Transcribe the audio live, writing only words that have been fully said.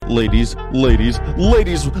ladies, ladies,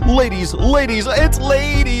 ladies, ladies, ladies. It's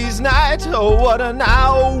ladies' night. Oh, what a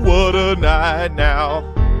night now.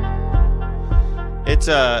 It's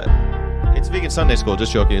vegan Sunday school.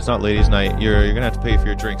 Just joking. It's not ladies' night. You're gonna have to pay for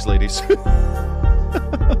your drinks, ladies.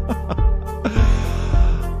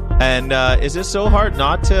 And is it so hard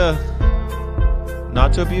not to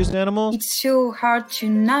abuse animals? It's so hard to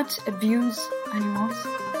not abuse animals.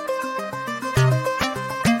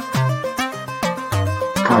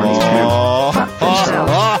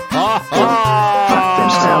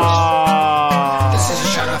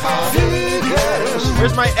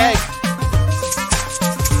 Where's my egg?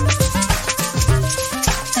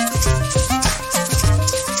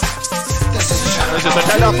 This is a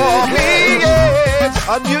channel for vegans.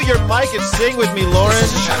 Unmute your mic and sing with me, Lauren.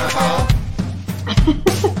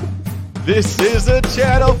 This is a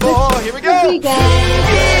channel for. Here we go.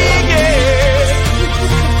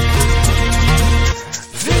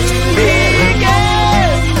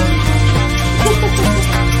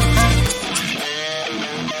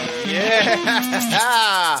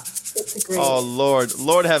 Yeah. Oh,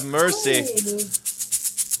 Lord have mercy.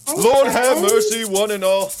 Lord have mercy, one and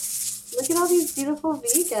all. Look at all these beautiful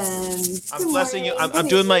vegans. I'm blessing you. I'm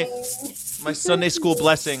doing my Sunday school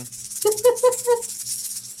blessing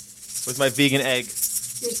with my vegan egg.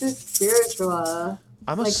 You're so spiritual.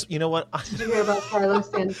 You know what? Did you hear about Carlos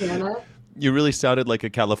Santana? You really sounded like a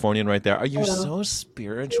Californian right there. Are you so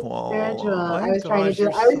spiritual? Spiritual. Oh I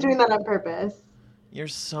was doing that on purpose. You're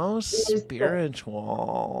so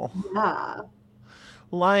spiritual. Yeah.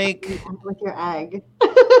 Like your egg.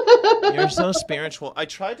 You're so spiritual. I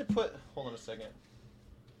tried to put. Hold on a second.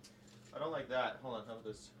 I don't like that. Hold on. How about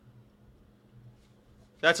this?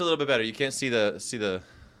 That's a little bit better. You can't see the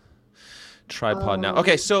tripod now.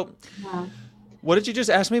 Okay, so what did you just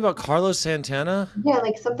ask me about Carlos Santana? Yeah,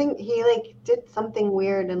 like something he did something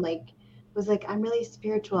weird and was like, I'm really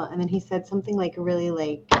spiritual, and then he said something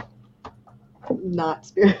really not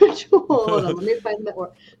spiritual. Hold on, let me find that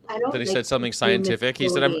word. Then he said something scientific. He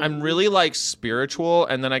said, I'm really spiritual,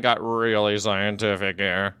 and then I got really scientific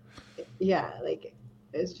here. Yeah,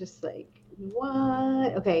 it's just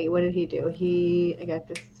what? Okay, what did he do? I got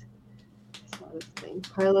this thing.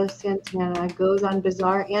 Carlos Santana goes on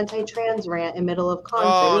bizarre anti-trans rant in middle of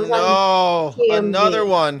concert. Oh no, another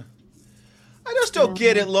one. I just don't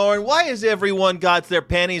get it, Lauren. Why has everyone got their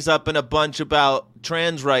panties up in a bunch about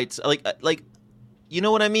trans rights? You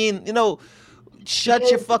know what I mean? Shut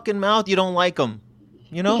your fucking mouth. You don't like them.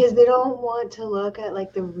 Because they don't want to look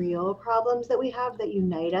at the real problems that we have that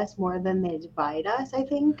unite us more than they divide us, I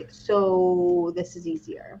think. So this is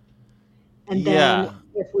easier. And then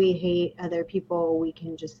if we hate other people, we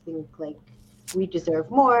can just think we deserve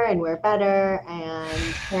more and we're better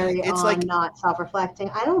and carry on not self-reflecting.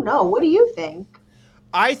 I don't know. What do you think?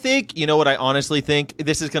 I think, you know what I honestly think?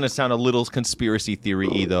 This is going to sound a little conspiracy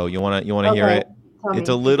theory-y, though. You want to hear it? It's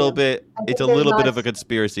a little bit of a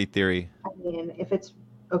conspiracy theory. I mean, if it's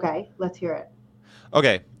okay, let's hear it.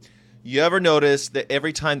 Okay. You ever notice that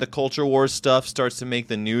every time the culture war stuff starts to make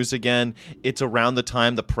the news again, it's around the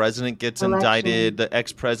time the president gets indicted, the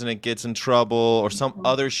ex-president gets in trouble, or some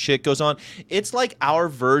other shit goes on? It's like our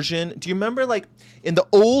version. Do you remember in the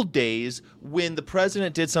old days when the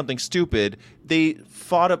president did something stupid, they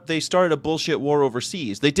started a bullshit war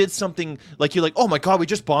overseas. They did something you're like, oh my God, we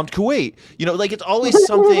just bombed Kuwait. It's always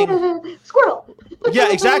something. Squirrel.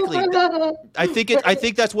 Yeah, exactly. I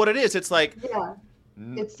think that's what it is. It's yeah.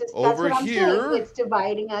 It's just over that's what here. I'm saying. It's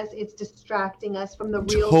dividing us. It's distracting us from the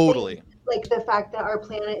real totally thing. The fact that our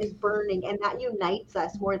planet is burning, and that unites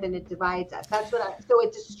us more than it divides us. That's so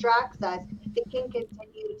it distracts us. They can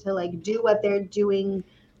continue to do what they're doing,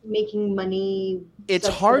 making money. It's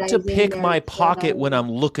hard to pick my pocket when I'm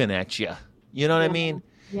looking at you. You know what I mean?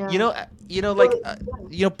 Yeah.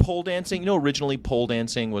 Pole dancing. Originally pole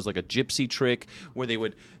dancing was a gypsy trick where they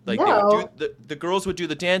would the girls would do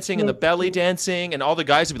the dancing and the belly dancing, and all the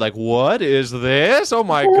guys would be like, "What is this? Oh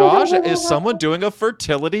my gosh, is someone doing a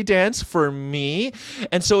fertility dance for me?"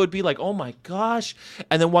 And so it'd be like, "Oh my gosh!"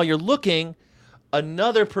 And then while you're looking,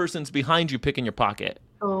 another person's behind you picking your pocket.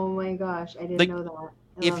 Oh my gosh, I didn't know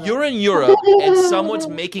that. If you're in Europe and someone's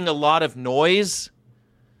making a lot of noise,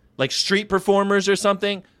 like street performers or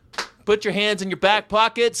something, put your hands in your back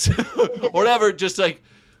pockets or whatever. Just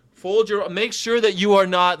make sure that you are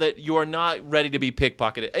not ready to be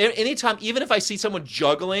pickpocketed. Anytime, even if I see someone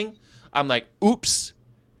juggling, I'm like, oops.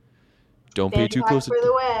 Don't pay too close. For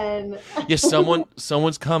the win. Yes,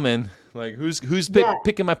 someone's coming. Who's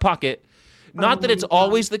picking my pocket? Not that it's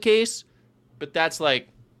always the case, but that's a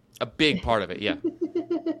big part of it. Yeah.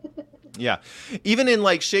 Yeah. Even in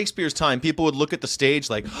like Shakespeare's time, people would look at the stage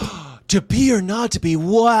like, to be or not to be,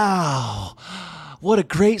 wow, what a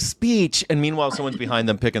great speech. And meanwhile, someone's behind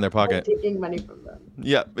them picking their pocket. Taking money from them.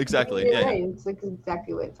 Yeah, exactly. You're right. It's like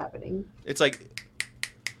exactly what's happening. It's like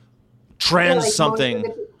something.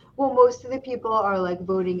 Most of the people are like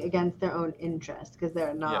voting against their own interest because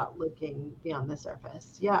they're not looking beyond the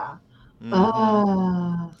surface. Yeah.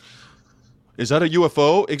 Mm-hmm. Is that a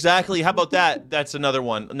UFO? Exactly. How about that? That's another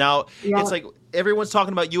one. Now, it's like everyone's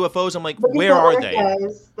talking about UFOs. I'm like, where are they?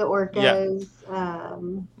 The orcas.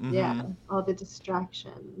 All the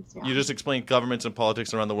distractions. Yeah. You just explained governments and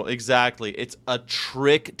politics around the world. Exactly. It's a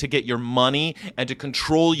trick to get your money and to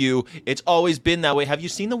control you. It's always been that way. Have you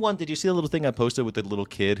seen the one? Did you see the little thing I posted with the little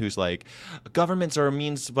kid who's like, governments are a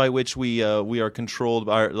means by which we are controlled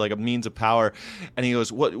by, like, a means of power. And he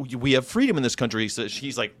goes, "What? We have freedom in this country." So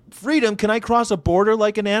he's like, "Freedom? Can I cross a border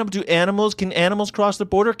like an animal? Can animals cross the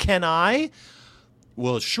border? Can I?"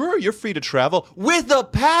 Well, sure, you're free to travel with a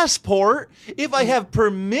passport if I have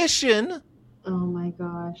permission. Oh my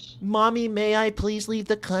gosh. Mommy, may I please leave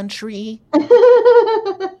the country?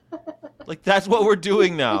 Like, that's what we're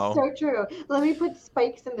doing now. It's so true. Let me put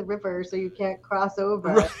spikes in the river so you can't cross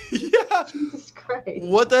over. Right. Yeah. Jesus Christ.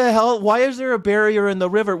 What the hell? Why is there a barrier in the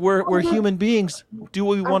river? We're human beings. Do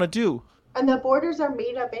what we want to do. And the borders are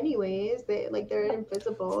made up anyways. They're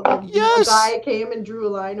invisible. Yes. A guy came and drew a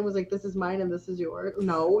line and was like, "This is mine and this is yours."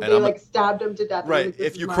 No, and they stabbed him to death. Right. Like,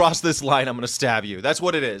 if you cross this line, I'm going to stab you. That's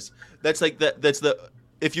what it is. That's like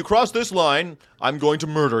if you cross this line, I'm going to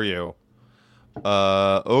murder you.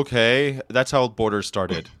 Okay. That's how borders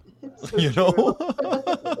started. So you know?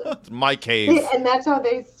 My cave. And that's how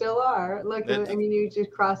they still are. Like, you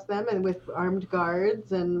just cross them and with armed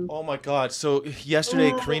guards and... Oh my God. So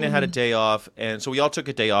yesterday, Karina had a day off, and so we all took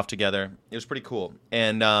a day off together. It was pretty cool.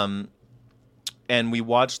 And we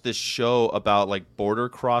watched this show about like border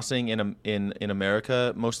crossing in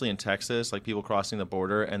America, mostly in Texas, like people crossing the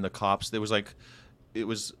border and the cops. It was like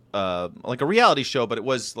a reality show, but it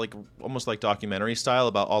was like almost like documentary style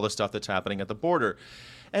about all the stuff that's happening at the border.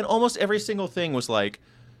 And almost every single thing was like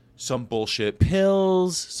some bullshit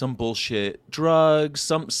pills, some bullshit drugs,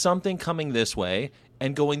 something coming this way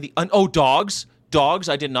and going dogs. Dogs,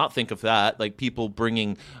 I did not think of that. Like people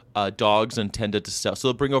bringing dogs intended to sell. So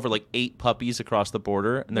they'll bring over like 8 puppies across the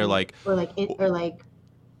border, and they're like, or like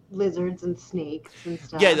lizards and snakes and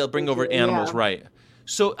stuff. Yeah, they'll bring over animals, right?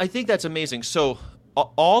 So I think that's amazing. So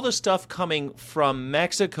all the stuff coming from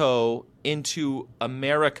Mexico into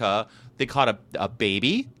America, they caught a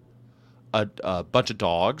baby, a bunch of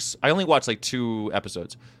dogs. I only watched like 2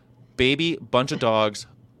 episodes. Baby, bunch of dogs,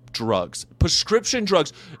 drugs, prescription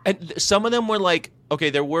drugs. And some of them were like, okay,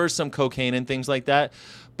 there were some cocaine and things like that,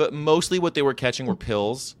 but mostly what they were catching were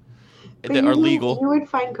pills that are legal. You would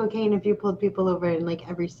find cocaine if you pulled people over in like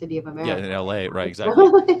every city of America. Yeah, in LA, right, exactly.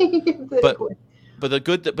 But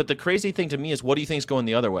the crazy thing to me is, what do you think is going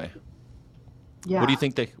the other way? Yeah. What do you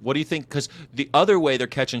think? Because the other way, they're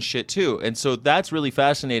catching shit too. And so that's really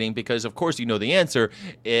fascinating because, of course, you know the answer.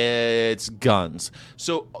 It's guns.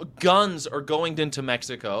 So guns are going into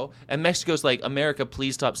Mexico, and Mexico's like, America,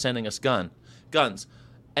 please stop sending us guns.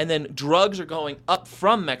 And then drugs are going up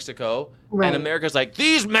from Mexico, right. And America's like,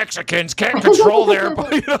 these Mexicans can't control their...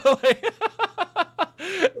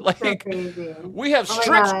 like, so we have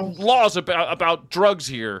strict laws about drugs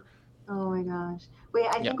here. Oh my gosh. Wait,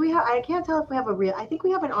 I think we have. I can't tell if we have I think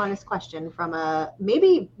we have an honest question from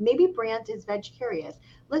maybe Brant is veg curious.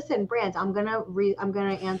 Listen, Brant, I'm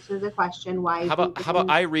gonna answer the question. Why? How about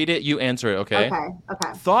I read it, you answer it, okay?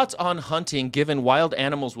 Okay. Thoughts on hunting, given wild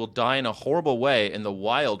animals will die in a horrible way in the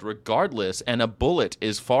wild regardless, and a bullet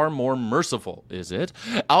is far more merciful, is it?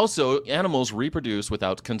 Also, animals reproduce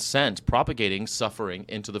without consent, propagating suffering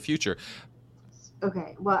into the future.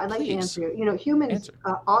 Okay, well, I'd like to answer you. You know, humans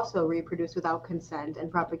also reproduce without consent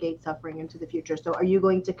and propagate suffering into the future. So are you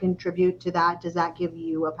going to contribute to that? Does that give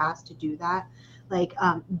you a pass to do that? Like,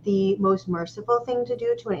 the most merciful thing to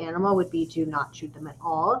do to an animal would be to not shoot them at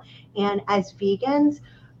all. And as vegans,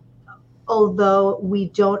 although we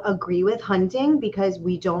don't agree with hunting because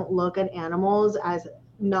we don't look at animals as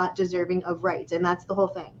not deserving of rights, and that's the whole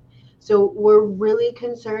thing. So we're really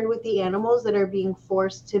concerned with the animals that are being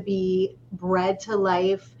forced to be bred to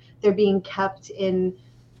life. They're being kept in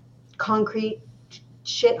concrete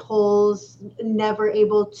shitholes, never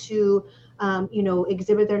able to,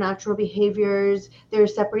 exhibit their natural behaviors. They're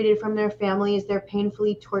separated from their families. They're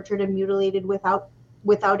painfully tortured and mutilated without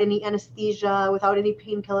any anesthesia, without any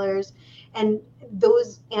painkillers. And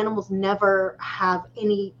those animals never have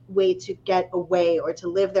any way to get away or to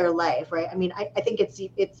live their life, right? I mean, I think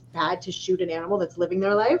it's bad to shoot an animal that's living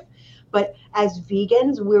their life, But as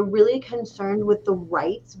vegans, we're really concerned with the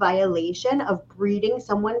rights violation of breeding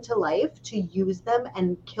someone to life to use them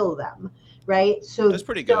and kill them, right? That's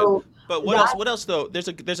pretty good. But what else? That, What else though?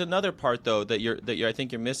 There's another part though that you're I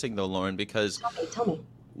think you're missing though, Lauren, because tell me.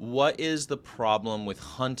 what is the problem with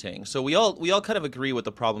hunting? So we all kind of agree what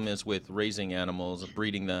the problem is with raising animals,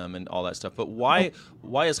 breeding them, and all that stuff. But why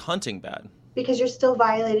is hunting bad? Because you're still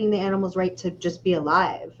violating the animal's right to just be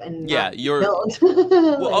alive and not be killed.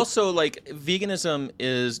 Well, also, like, veganism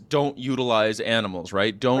is don't utilize animals,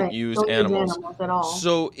 right? Don't use animals. Use animals at all.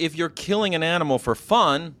 So if you're killing an animal for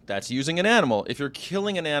fun, that's using an animal. If you're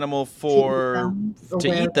killing an animal to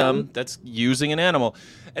eat them, that's using an animal.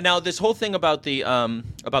 And now this whole thing about the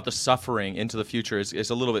suffering into the future is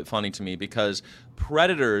a little bit funny to me, because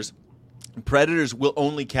predators will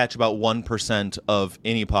only catch about 1% of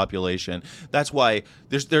any population. That's why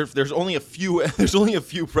there's only a few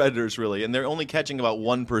predators really, and they're only catching about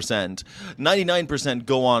 1%. 99%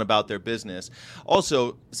 go on about their business.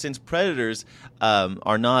 Also, since predators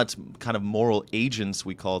are not kind of moral agents,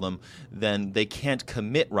 we call them, then they can't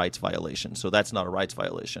commit rights violations. So that's not a rights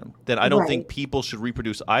violation. Then I don't think people should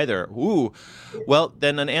reproduce either. Ooh, well,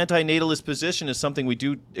 then an anti-natalist position is something we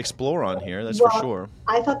do explore on here. That's for sure.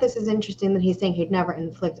 I thought this is interesting that he's saying he'd never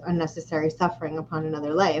inflict unnecessary suffering upon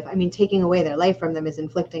another life. I mean, taking away their life from them is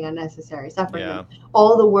inflicting unnecessary suffering. Yeah.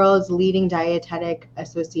 All the world's leading dietetic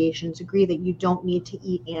associations agree that you don't need to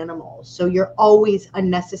eat animals. So you're always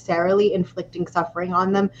unnecessarily inflicting suffering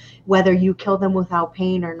on them, whether you kill them without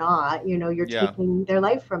pain or not. You're taking their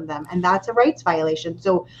life from them, and that's a rights violation.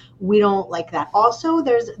 So we don't like that. Also,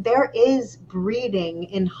 there is breeding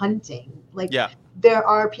in hunting. There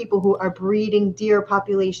are people who are breeding deer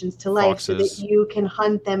populations to life so that you can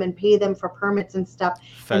hunt them and pay them for permits and stuff.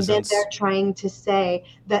 Pheasants. And then they're trying to say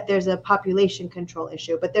that there's a population control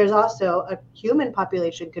issue. But there's also a human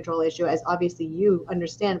population control issue, as obviously you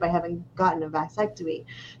understand by having gotten a vasectomy.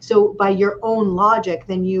 So by your own logic,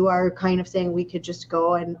 then you are kind of saying we could just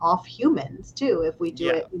go and off humans too if we do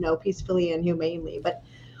it, peacefully and humanely. But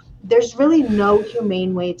there's really no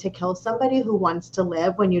humane way to kill somebody who wants to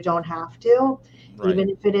live when you don't have to. Right. Even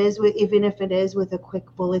if it is with a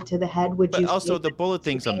quick bullet to the head, but also the bullet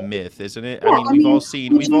thing's a myth, isn't it? Yeah, we've all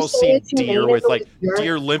seen deer with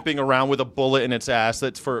deer limping around with a bullet in its ass.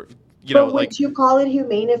 That's for would you call it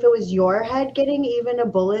humane if it was your head getting even a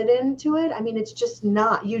bullet into it? I mean, it's just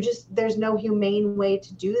not. There's no humane way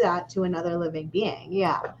to do that to another living being.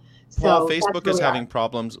 Yeah. So well, Facebook is having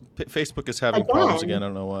problems. Facebook is having problems again. I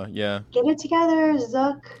don't know why. Yeah. Get it together,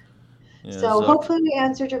 Zuck. Yeah, so hopefully we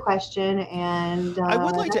answered your question, and I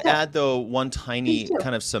would like to add though one tiny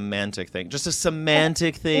kind of semantic thing, just a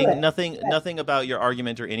semantic thing. Nothing about your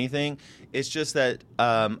argument or anything. It's just that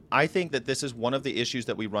I think that this is one of the issues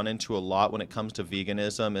that we run into a lot when it comes to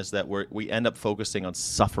veganism, is that we end up focusing on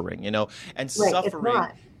suffering, and suffering.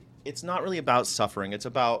 It's not really about suffering. It's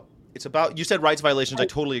about you said rights violations. I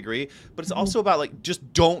totally agree, but it's also about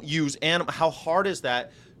just don't use animals. How hard is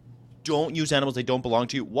that? Don't use animals, they don't belong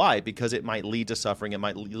to you. Why? Because it might lead to suffering. It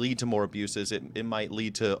might lead to more abuses. It might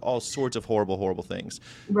lead to all sorts of horrible, horrible things.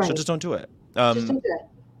 Right. So just don't do it. Just don't do it.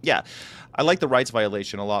 Yeah. I like the rights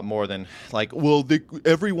violation a lot more than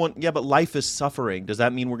everyone. Yeah, but life is suffering. Does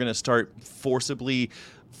that mean we're going to start forcibly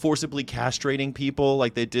castrating people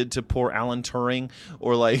like they did to poor Alan Turing?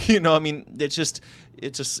 Or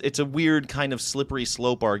it's a weird kind of slippery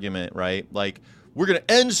slope argument, right? Like, we're going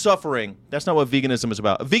to end suffering. That's not what veganism is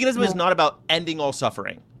about. Veganism is not about ending all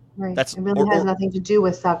suffering. Right. It really has nothing to do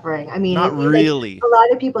with suffering. I mean, not really. A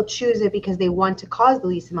lot of people choose it because they want to cause the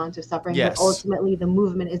least amount of suffering. Yes. But ultimately, the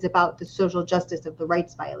movement is about the social justice of the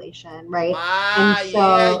rights violation, right?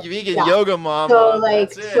 Vegan yoga, mama.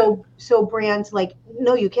 So brands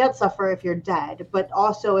no, you can't suffer if you're dead. But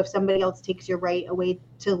also, if somebody else takes your right away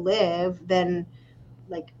to live, then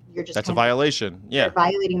that's a violation. Yeah, you're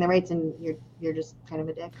violating the rights, and you're just kind of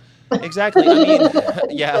a dick. Exactly. I mean,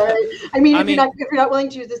 yeah. If you're not willing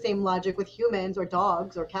to use the same logic with humans or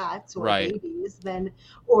dogs or cats or babies, then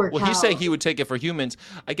cows. He's saying he would take it for humans.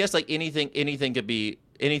 I guess anything could be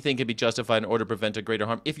justified in order to prevent a greater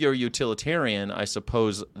harm. If you're a utilitarian, I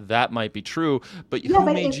suppose that might be true. But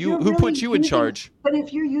who put you in charge? But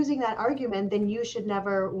if you're using that argument, then you should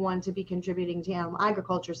never want to be contributing to animal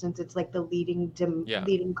agriculture, since it's the leading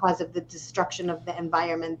cause of the destruction of the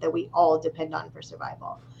environment that we all depend on for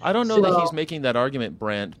survival. I don't know that he's making that argument,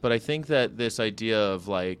 Brent, but I think that this idea of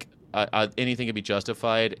anything can be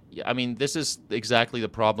justified. I mean, this is exactly the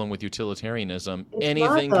problem with utilitarianism. It's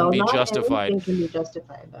Anything not, though. can be Not justified. anything can be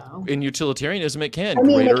justified, though. In utilitarianism, it can. I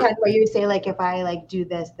mean, it Greater. can, where you say, like, if I, like, do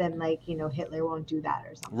this, then, like, Hitler won't do that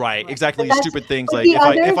or something. Right, Right. exactly. But Stupid things but like the if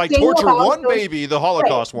other I thing torture about one those- baby, the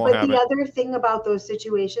Holocaust won't But happen. the other thing about those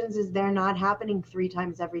situations is they're not happening 3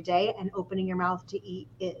 times every day, and opening your mouth to eat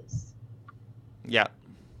is. Yeah.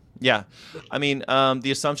 Yeah. I mean,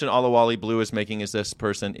 the assumption Olawale Blue is making is this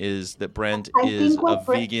person is that Brent I is think what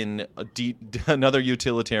a vegan, another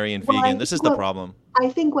utilitarian Well, I vegan. This is think the what- problem. I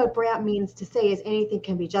think what Brandt means to say is anything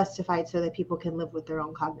can be justified so that people can live with their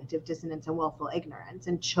own cognitive dissonance and willful ignorance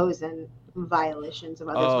and chosen violations of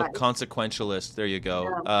others' Oh, rights. consequentialist. There you go.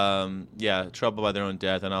 Yeah, trouble by their own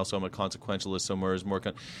death. And also I'm a consequentialist somewhere is more...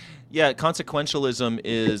 Yeah, consequentialism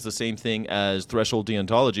is the same thing as threshold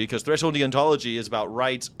deontology, because threshold deontology is about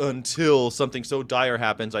rights until something so dire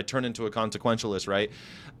happens, I turn into a consequentialist, right?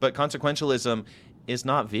 But consequentialism is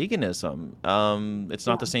not veganism. It's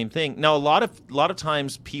not the same thing. Now, a lot of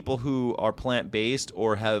times, people who are plant-based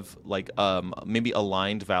or have like maybe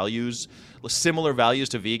aligned values, similar values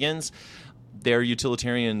to vegans, they're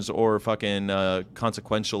utilitarians or fucking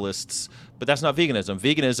consequentialists. But that's not veganism.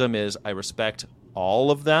 Veganism is I respect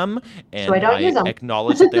all of them and So I don't use them.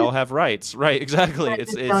 acknowledge that they all have rights. Right? Exactly. I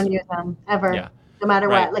just don't use them ever, Yeah. no matter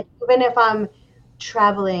Right. what. Like, even if I'm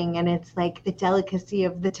traveling and it's like the delicacy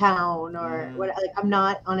of the town or what, like, I'm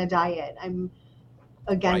not on a diet. I'm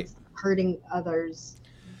against hurting others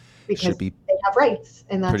because Should be they have rights,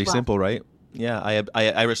 and that's pretty why. simple, right? Yeah,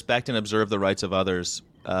 I respect and observe the rights of others,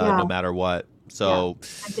 no matter what. So I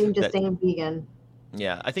think just staying vegan.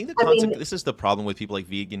 yeah, I think this is the problem with people like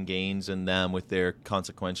Vegan Gains and them with their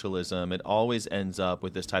consequentialism. It always ends up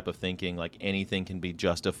with this type of thinking, like anything can be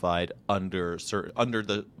justified under certain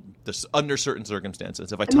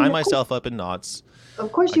circumstances. If I tie myself up in knots,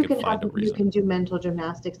 Of course, I you can can find a reason. you can do mental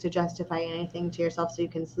gymnastics to justify anything to yourself, so you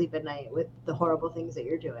can sleep at night with the horrible things that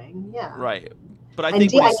you're doing. Yeah, right. But I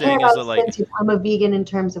think what he's saying is that, like, I'm a vegan in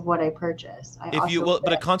terms of what I purchase. but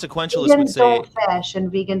a consequentialist vegans would say, don't fish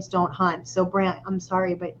and vegans don't hunt. So, Brant, I'm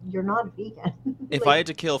sorry, but you're not vegan. if I had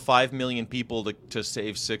to kill 5 million people to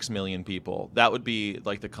save 6 million people, that would be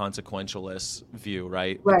like the consequentialist view,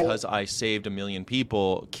 right? Because I saved 1 million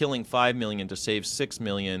people, killing 5 million to save 6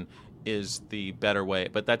 million is the better way.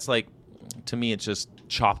 But that's like, to me, it's just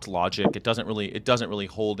chopped logic. It doesn't really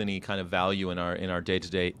hold any kind of value in our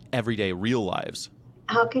day-to-day, everyday, real lives.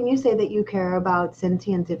 How can you say that you care about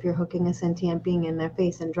sentience if you're hooking a sentient being in their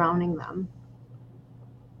face and drowning them?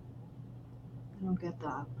 I don't get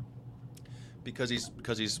that. Because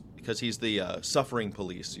he's the suffering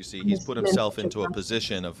police. You see, he's put himself into a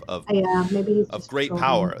position of maybe he's of just great trolling.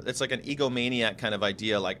 power. It's like an egomaniac kind of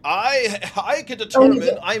idea. Like I can determine.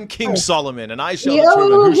 I'm King Solomon, and I shall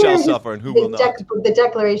determine who shall suffer and who will not. The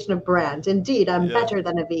Declaration of Brandt. Indeed, I'm better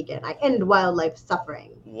than a vegan. I end wildlife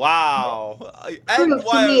suffering. Wow! Prove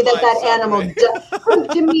to me prove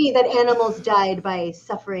to me that animals died by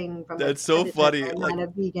suffering from. That's so funny. Not a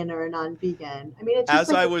vegan or a non-vegan. I mean, it's as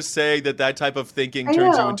I was saying that type of thinking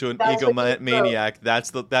turns you into an egomaniac.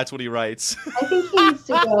 That's what he writes. I think he needs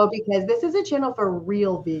to go because this is a channel for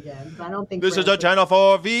real vegans. I don't think this is a channel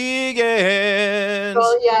for vegans.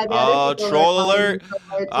 Well, yeah. Oh, troll alert!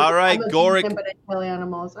 All right, Gorik. But I kill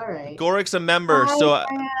animals. All right. Gorik's a member. Bye, so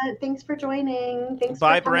thanks for joining. Thanks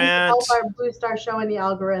bye, for coming Brant. to help boost our show in the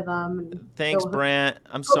algorithm. Thanks, Brant.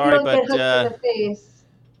 I'm Hope sorry, you don't but get hooked in the face.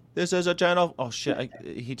 this is a channel. Oh shit!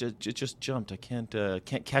 He just jumped. I can't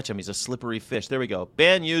catch him. He's a slippery fish. There we go.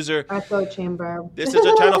 Ban user. Echo chamber. This is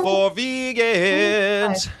a channel for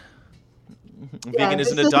vegans. Vegan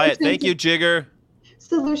isn't a diet. Thank you, Jigger.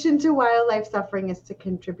 Solution to wildlife suffering is to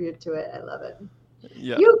contribute to it. I love it.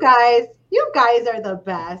 Yeah. You guys are the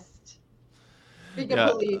best. Vegan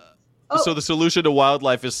police. So the solution to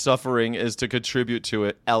wildlife is suffering is to contribute to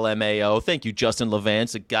it. LMAO. Thank you, Justin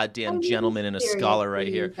Levance, a goddamn gentleman and a scholar right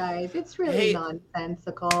here. You guys, it's really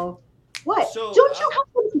nonsensical. What? So, don't you have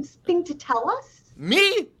something to tell us?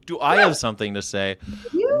 Me? Do I have something to say?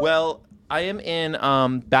 Well, I am in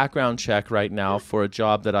background check right now for a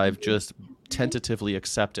job that I've just tentatively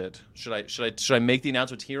accepted. Should I make the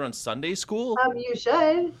announcement here on Sunday School? You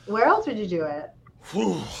should. Where else would you do it?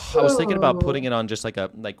 I was thinking about putting it on just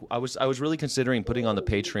I was really considering putting on the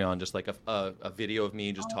Patreon just like a video of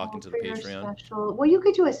me just talking to the Patreon. Special. Well, you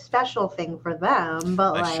could do a special thing for them,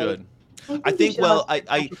 but I should. I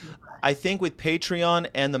think with Patreon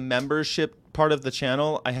and the membership part of the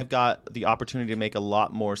channel, I have got the opportunity to make a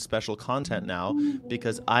lot more special content now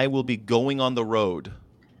because I will be going on the road.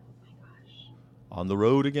 On the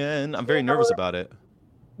road again. I'm very nervous about it.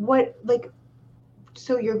 What, like,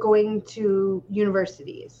 So you're going to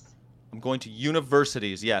universities? I'm going to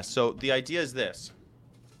universities, yes. So the idea is this.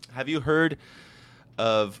 Have you heard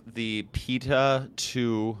of the PETA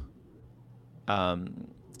 2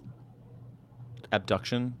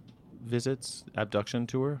 abduction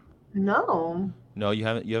tour? No. No, you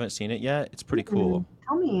haven't seen it yet? It's pretty cool.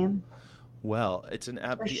 Tell me. Well, it's an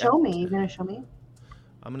Or show me. You're going to show me?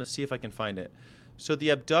 I'm going to see if I can find it. So the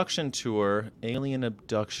abduction tour, alien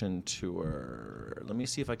abduction tour. Let me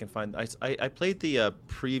see if I can find. I played the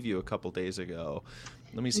preview a couple days ago.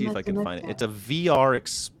 Let me see if I can find it. It's a VR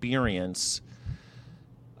experience.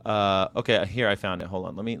 Okay, here I found it. Hold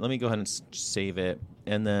on. Let me go ahead and save it,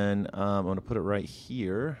 and then I'm going to put it right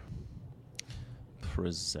here.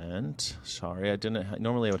 Present. Sorry, I didn't.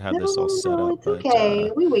 Normally I would have this all set up. No, it's okay.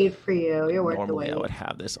 We wait for you. You're worth the wait. Normally I would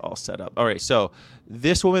have this all set up. All right, so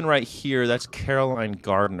this woman right here, that's Caroline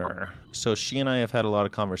Gardner. So she and I have had a lot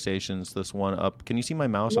of conversations. This one up. Can you see my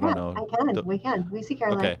mouse? Yeah, I don't know. I can. We can. We see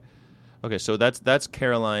Caroline. Okay, so that's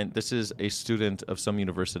Caroline. This is a student of some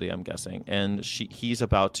university, I'm guessing, and he's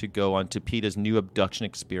about to go on to PETA's new abduction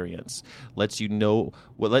experience. Lets you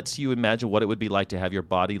imagine what it would be like to have your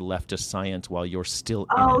body left to science while you're still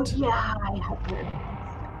in it. Oh yeah, I have heard this.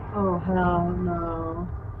 Oh hell no.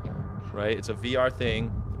 Right? It's a VR thing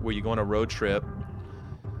where you go on a road trip,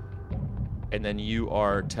 and then you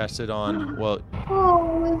are tested on. Well.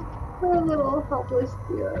 Oh, poor little helpless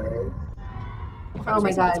dears. Oh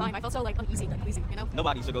my god. I felt so uneasy, queasy, you know?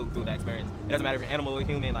 Nobody should go through that experience. It doesn't matter if you're animal or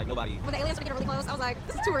human, nobody. When the aliens started getting really close, I was like,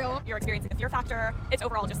 this is too real. Your experience is your factor. It's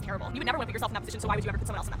overall just terrible. You would never want to put yourself in that position, so why would you ever put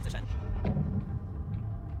someone else in that position?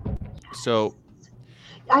 So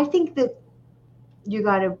I think that you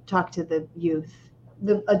got to talk to the youth.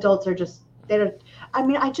 The adults are just, they don't. I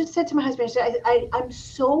mean, I just said to my husband, I'm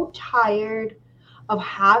so tired of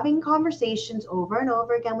having conversations over and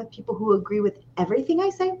over again with people who agree with everything I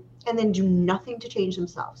say and then do nothing to change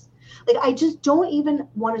themselves. I just don't even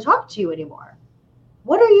want to talk to you anymore.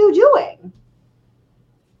 What are you doing?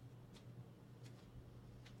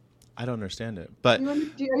 I don't understand it, but are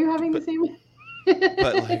you having the same?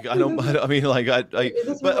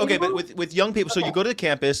 But with young people, so you go to the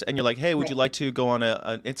campus and you're like, hey, would you like to go on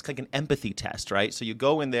it's like an empathy test, right? So you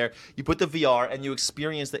go in there, you put the VR and you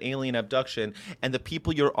experience the alien abduction, and the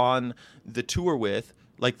people you're on the tour with,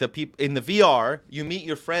 like the people in the VR, you meet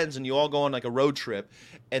your friends and you all go on like a road trip,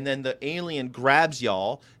 and then the alien grabs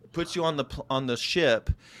y'all, puts you on the ship,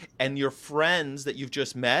 and your friends that you've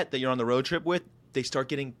just met that you're on the road trip with, they start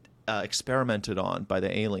getting experimented on by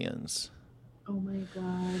the aliens. Oh my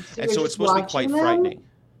god! So it's supposed to be quite frightening.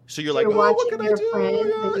 So you're like, oh, what can I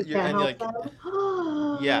do?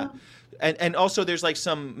 Yeah. And also there's like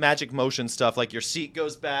some magic motion stuff, like your seat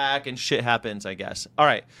goes back and shit happens, I guess. All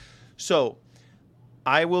right. So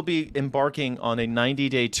I will be embarking on a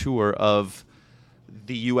 90-day tour of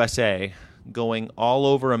the USA, going all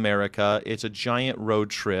over America. It's a giant road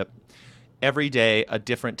trip. Every day a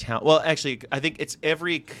different town. Well, actually, I think it's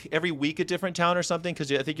every week a different town or something,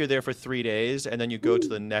 because I think you're there for 3 days and then you go to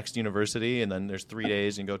the next university, and then there's 3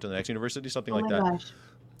 days and you go to the next university, something like that. Gosh.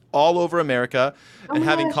 All over America, and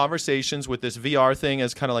having conversations with this VR thing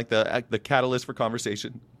as kind of like the catalyst for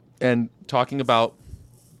conversation, and talking about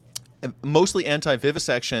mostly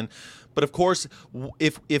anti-vivisection. But of course,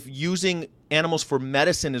 if using animals for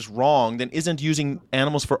medicine is wrong, then isn't using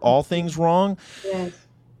animals for all things wrong? Yes.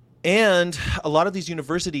 And a lot of these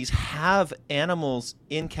universities have animals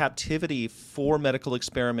in captivity for medical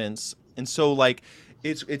experiments. And so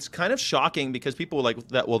it's kind of shocking, because people are like,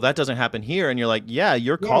 that doesn't happen here. And you're like, yeah,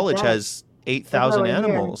 your college has 8,000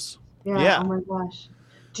 animals. Yeah. Oh my gosh.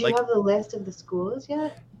 Do you have the list of the schools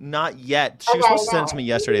yet? Not yet. She was supposed to send it to me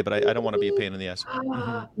yesterday, but I don't want to be a pain in the ass.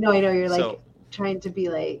 No, I know. You're trying to be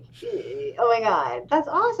like, oh my god, that's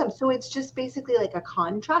awesome. So it's just basically like a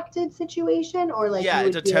contracted situation, or like, yeah,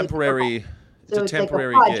 it's a temporary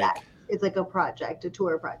gig. It's like a project, a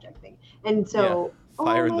tour project thing. And so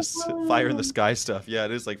fire in the sky stuff. Yeah,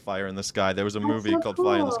 it is like Fire in the Sky. There was a movie called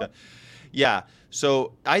Fire in the Sky. Yeah,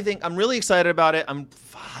 so I think I'm really excited about it. I'm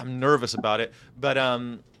nervous about it, but what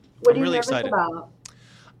I'm really excited about?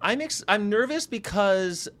 I'm nervous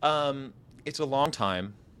because it's a long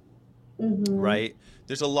time. Mm-hmm. Right?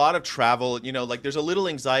 There's a lot of travel, there's a little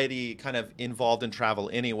anxiety kind of involved in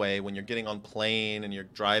travel anyway, when you're getting on plane and you're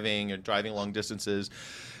driving long distances.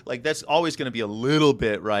 Like, that's always going to be a little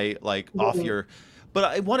bit, right? Like, off your, but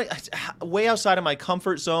I want to, way outside of my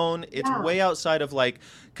comfort zone. It's way outside of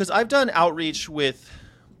because I've done outreach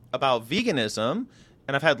about veganism,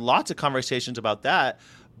 and I've had lots of conversations about that,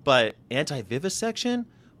 but anti-vivisection,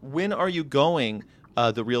 when are you going,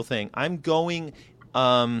 the real thing? I'm going,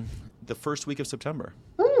 the first week of September.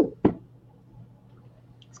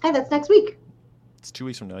 Sky, that's next week. It's 2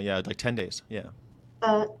 weeks from now. Yeah, like 10 days. Yeah.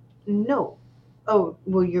 No. Oh,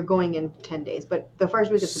 well, you're going in 10 days, but the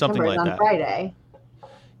first week of September is on Friday.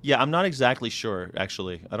 Yeah, I'm not exactly sure,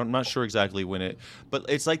 actually. I'm not sure exactly when but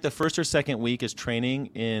it's like the first or second week is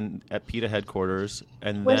training at PETA headquarters,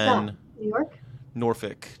 and Where's then that? New York?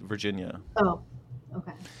 Norfolk, Virginia. Oh,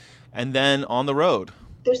 okay. And then on the road.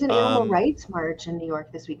 There's an animal rights march in New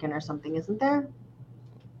York this weekend or something, isn't there?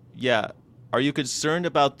 Yeah. Are you concerned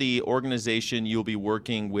about the organization you'll be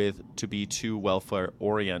working with to be too welfare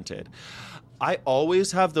oriented? I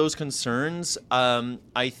always have those concerns.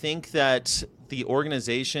 I think that the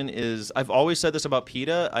organization I've always said this about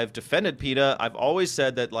PETA. I've defended PETA. I've always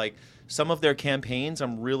said that like some of their campaigns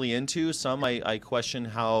I'm really into. Some I question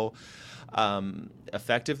how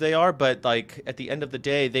effective they are. But like at the end of the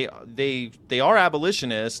day, they are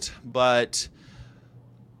abolitionist. But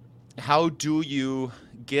how do you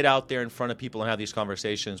get out there in front of people and have these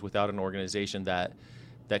conversations without an organization that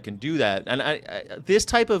can do that? And this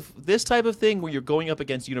type of thing where you're going up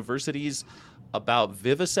against universities about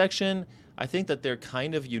vivisection, I think that they're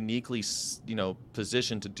kind of uniquely,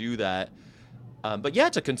 positioned to do that. But yeah,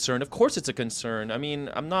 it's a concern. Of course, it's a concern. I mean,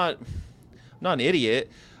 I'm not an idiot.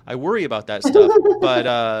 I worry about that stuff.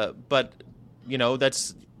 but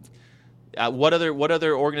that's what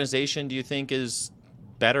other organization do you think is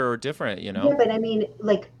better or different? Yeah, but I mean,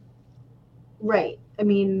 right. I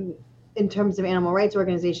mean, in terms of animal rights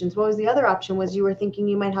organizations, what was the other option? Was you were thinking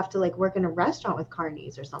you might have to work in a restaurant with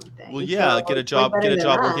carnies or something. Well, yeah, get a job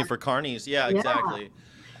working for carnies. Yeah, exactly.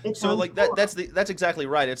 So cool. That's exactly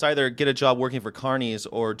right. It's either get a job working for carnies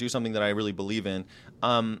or do something that I really believe in.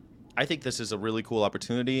 I think this is a really cool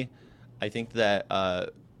opportunity. I think that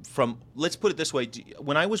let's put it this way.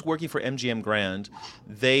 When I was working for MGM Grand,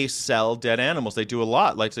 they sell dead animals. They do a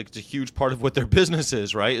lot. It's a huge part of what their business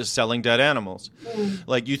is, right? Is selling dead animals.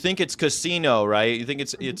 Like you think it's casino, right? You think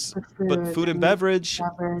it's but food and beverage.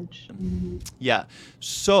 Mm-hmm. Yeah.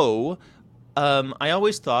 So I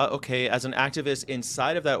always thought, okay, as an activist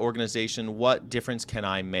inside of that organization, what difference can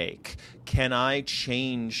I make? Can I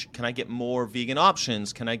change? Can I get more vegan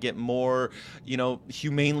options? Can I get more,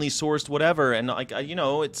 humanely sourced whatever? And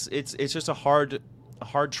it's just a hard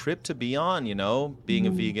trip to be on, being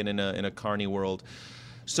a vegan in a carny world.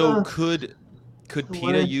 So could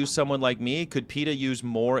PETA use someone like me? Could PETA use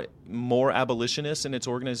more abolitionists in its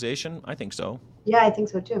organization? I think so. Yeah, I think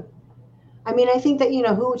so too. I mean, I think that,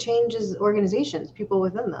 who changes organizations? People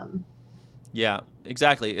within them. Yeah,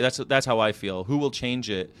 exactly. That's how I feel. Who will change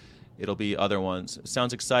it? It'll be other ones.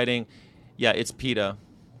 Sounds exciting. Yeah, it's PETA.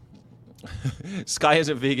 Sky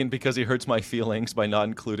isn't vegan because he hurts my feelings by not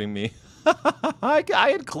including me.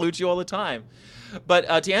 I include you all the time.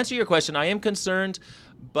 But to answer your question, I am concerned,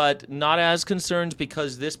 but not as concerned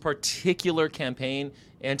because this particular campaign,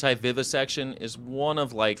 anti-vivisection, is one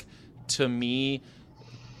of, to me,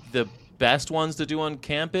 the best ones to do on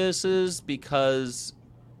campuses because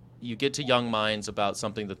you get to young minds about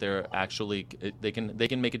something that they're actually they can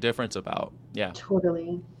make a difference about. Yeah,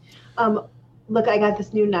 totally. Look, I got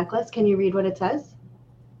this new necklace. Can you read what it says?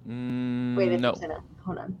 Wait, no.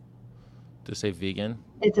 Hold on. Does it say vegan?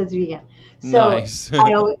 It says vegan. So nice.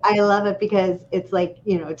 I love it because it's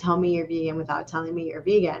tell me you're vegan without telling me you're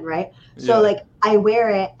vegan, right? So I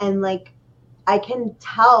wear it and I can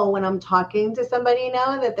tell when I'm talking to somebody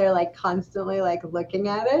now that they're constantly looking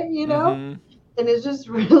at it, Mm-hmm. And it's just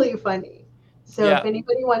really funny. So Yeah. if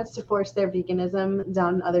anybody wants to force their veganism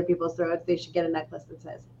down other people's throats, they should get a necklace that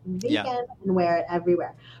says vegan and wear it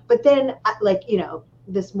everywhere. But then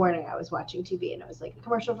this morning I was watching TV and it was a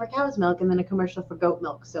commercial for cow's milk and then a commercial for goat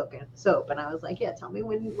milk soap. And I was yeah, tell me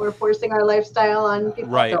when we're forcing our lifestyle on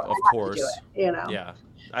people. Right, so of course. Yeah.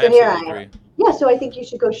 I absolutely agree. Yeah, so I think you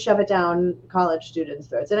should go shove it down college students'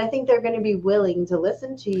 throats. And I think they're going to be willing to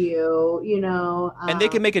listen to you, and they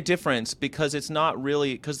can make a difference because it's not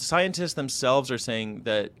really – because the scientists themselves are saying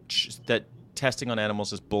that testing on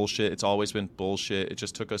animals is bullshit. It's always been bullshit. It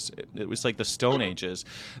just took us – it was like the Stone Ages.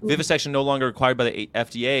 Vivisection no longer required by the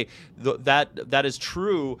FDA. That is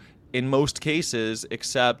true in most cases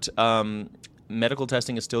except medical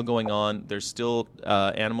testing is still going on. There's still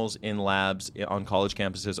animals in labs on college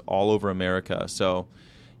campuses all over America. So,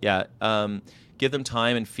 yeah, give them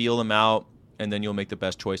time and feel them out, and then you'll make the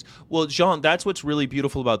best choice. Well, Jean, that's what's really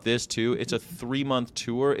beautiful about this, too. It's a 3-month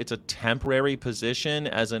tour. It's a temporary position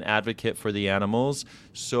as an advocate for the animals.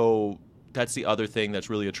 So that's the other thing that's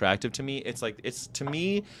really attractive to me. It's to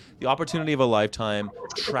me the opportunity of a lifetime.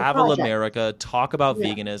 Travel America, talk about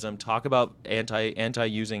veganism, talk about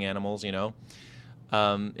anti-using animals.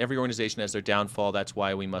 Every organization has their downfall. That's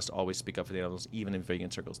why we must always speak up for the animals, even in vegan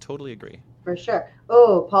circles. Totally agree. For sure.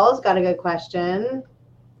 Oh, Paul's got a good question.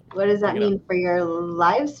 What does that Bring it mean for your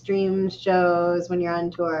live stream shows when you're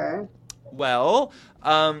on tour? Well,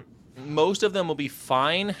 most of them will be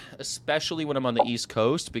fine, especially when I'm on the East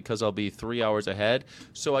Coast, because I'll be 3 hours ahead.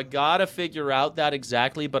 So I gotta figure out that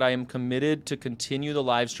exactly, but I am committed to continue the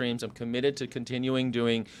live streams. I'm committed to continuing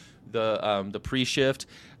doing the pre-shift,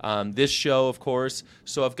 this show, of course.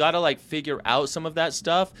 So I've got to like figure out some of that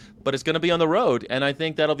stuff, but it's going to be on the road, and I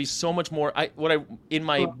think that'll be so much more. In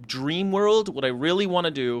my dream world, what I really want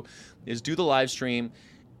to do is do the live stream,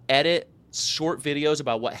 edit short videos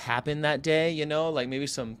about what happened that day, you know, like maybe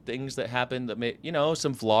some things that happened that may, you know,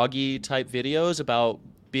 some vloggy type videos about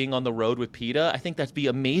being on the road with PETA. I think that'd be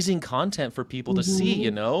amazing content for people to see,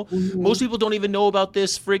 you know. Most people don't even know about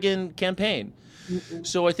this friggin' campaign.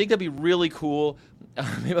 So I think that'd be really cool.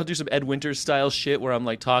 Maybe I'll do some Ed Winters style shit where I'm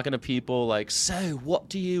like talking to people like, so what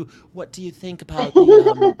do you think about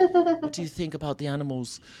the what do you think about the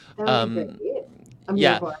animals?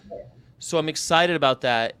 Yeah. So I'm excited about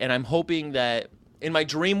that, and I'm hoping that in my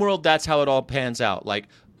dream world that's how it all pans out. Like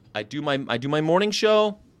I do my morning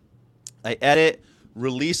show, I edit,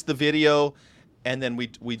 release the video, and then we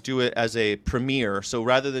do it as a premiere. So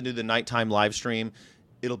rather than do the nighttime live stream,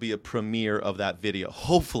 it'll be a premiere of that video.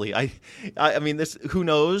 Hopefully, I mean, this, who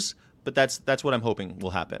knows? But that's what I'm hoping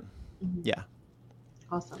will happen. Yeah.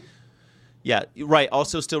 Awesome. Yeah, right.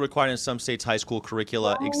 Also, still required in some states high school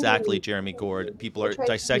curricula. Exactly, Jeremy Gord. People are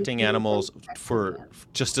dissecting animals for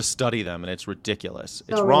just to study them, and it's ridiculous.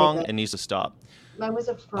 It's wrong and needs to stop. Mine was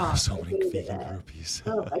a frog. So many vegan groupies.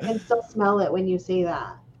 Oh, I can still smell it when you say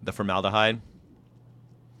that. The formaldehyde.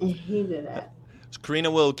 I hated it. Karina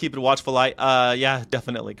will keep a watchful eye. Yeah,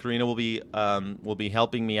 definitely. Karina will be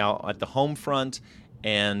helping me out at the home front,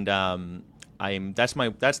 and that's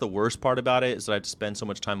the worst part about it, is that I have to spend so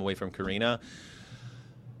much time away from Karina.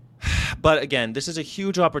 But again, this is a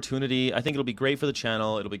huge opportunity. I think it'll be great for the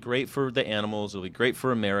channel. It'll be great for the animals. It'll be great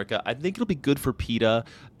for America. I think it'll be good for PETA,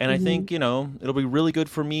 and I think, you know, it'll be really good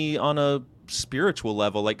for me on a spiritual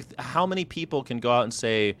level. Like, how many people can go out and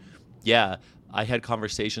say, yeah, I had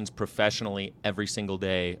conversations professionally every single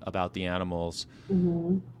day about the animals.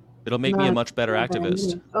 It'll make me a much better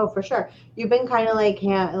activist. Oh, for sure. You've been kind of like,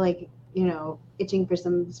 you know, itching for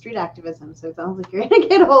some street activism. So it sounds like you're going to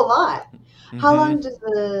get a whole lot. How long does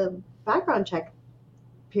the background check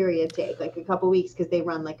period take? Like a couple weeks, because they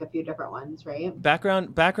run like a few different ones, right?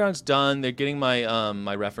 Background's done. They're getting my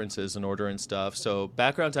my references in order and stuff. So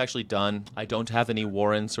background's actually done. I don't have any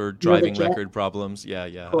warrants or driving record problems.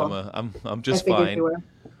 Yeah. Cool. I'm just fine.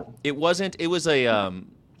 It was a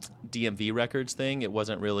DMV records thing. It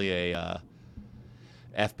wasn't really a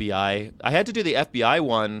FBI. I had to do the FBI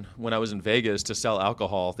one when I was in Vegas to sell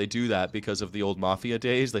alcohol. They do that because of the old mafia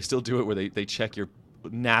days. They still do it where they check your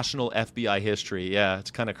national FBI history. Yeah,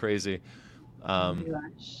 it's kind of crazy.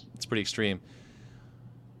 It's pretty extreme.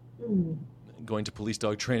 Going to police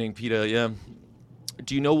dog training, PETA. Yeah.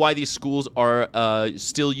 Do you know why these schools are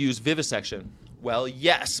still use vivisection? Well,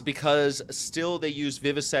 yes, because still they use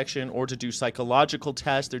vivisection or to do psychological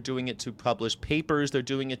tests. They're doing it to publish papers. They're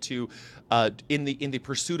doing it to in the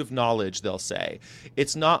pursuit of knowledge, they'll say.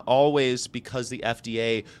 It's not always because the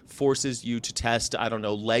FDA forces you to test, I don't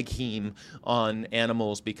know, leg heme on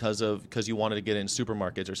animals because you wanted to get in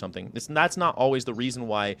supermarkets or something. That's not always the reason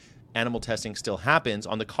why animal testing still happens.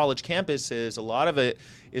 On the college campuses, a lot of it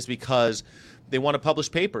is because they want to publish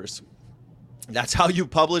papers. That's how you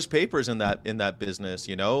publish papers in that business,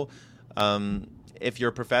 you know. If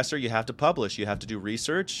you're a professor, you have to publish. You have to do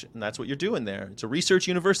research, and that's what you're doing there. It's a research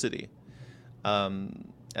university. And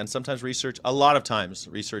sometimes a lot of times,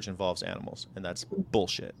 research involves animals, and that's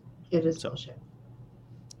bullshit. It is bullshit.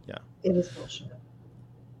 Yeah. It is bullshit.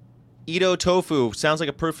 Ito Tofu sounds like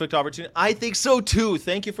a perfect opportunity. I think so, too.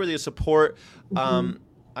 Thank you for the support.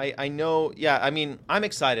 I know, yeah, I mean, I'm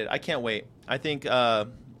excited. I can't wait. I think...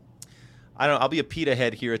 I don't know, I'll be a PETA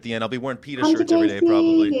head here at the end. I'll be wearing PETA shirts every day,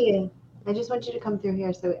 probably. I just want you to come through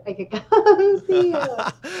here so I could come see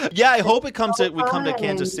you. Yeah, I hope it comes we come to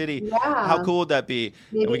Kansas City. Yeah. How cool would that be?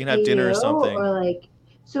 Maybe and we can have dinner or something. Or like,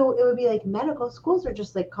 so it would be like medical schools or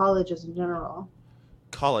just like colleges in general?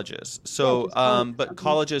 Colleges. So, but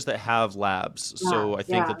colleges that have labs. So I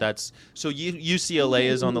think that's, so UCLA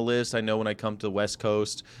is on the list. I know when I come to the West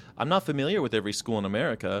Coast, I'm not familiar with every school in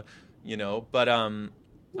America, you know, but,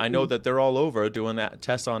 I know that they're all over doing that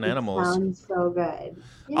tests on animals. Sounds so good.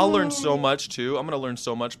 Yay. I'll learn so much too. I'm going to learn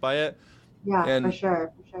so much by it. Yeah, for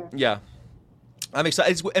sure. Yeah. I'm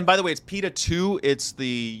excited. And by the way, it's PETA 2. It's the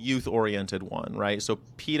youth-oriented one, right? So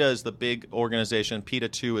PETA is the big organization. PETA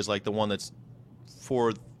 2 is like the one that's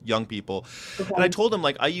for young people. Okay. And I told him,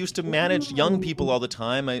 like, I used to manage young people all the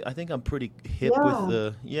time. I think I'm pretty hip with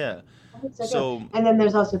the, So, and then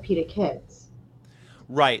there's also PETA Kids.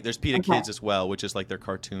 Right, there's PETA Kids as well, which is like their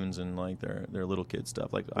cartoons and like their little kid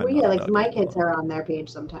stuff. Like, like my kids are on their page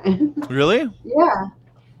sometimes. Really? Yeah.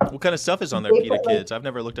 What kind of stuff is on there, PETA Kids? I've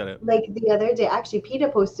never looked at it. Like the other day, actually, PETA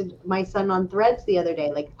posted my son on Threads the other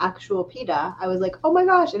day, like actual PETA. I was like, oh my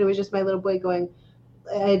gosh. And it was just my little boy going,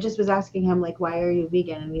 I just was asking him, like, why are you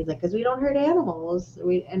vegan? And he's like, because we don't hurt animals.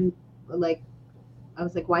 I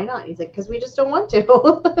was like, why not? And he's like, because we just don't want to.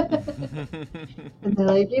 And they're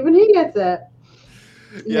like, even he gets it.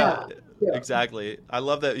 Yeah, exactly. I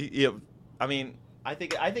love that. I mean, I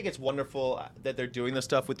think it's wonderful that they're doing this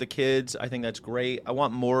stuff with the kids. I think that's great. I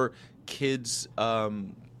want more kids,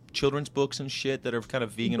 children's books and shit that are kind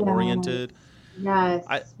of vegan oriented.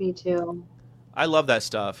 Yes, me too. I love that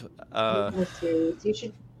stuff. You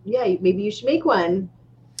should, maybe you should make one.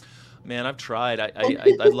 Man, I've tried.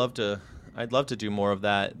 I'd love to do more of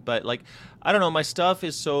that, but like, I don't know. My stuff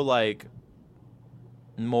is so like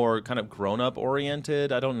more kind of grown up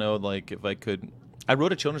oriented. I don't know, like if I could. I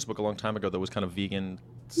wrote a children's book a long time ago that was kind of vegan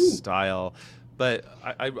style, but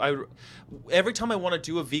I every time I want to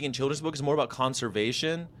do a vegan children's book, it's more about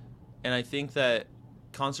conservation, and I think that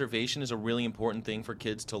conservation is a really important thing for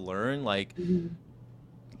kids to learn. Like,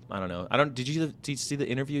 I don't know. Did you see the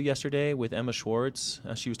interview yesterday with Emma Schwartz?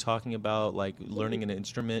 She was talking about like learning an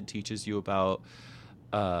instrument teaches you about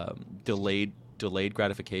delayed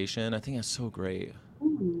gratification. I think that's so great.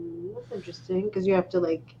 That's interesting because you have to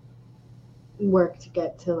like work to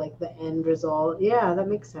get to like the end result. Yeah, that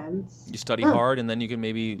makes sense. You study hard, and then you can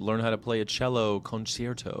maybe learn how to play a cello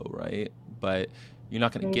concerto, right? But you're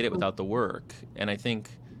not going to get it without the work. And I think,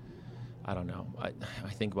 I don't know, I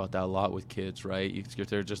think about that a lot with kids, right?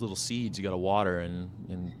 They're just little seeds you got to water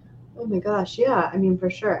and. Oh my gosh, yeah. I mean, for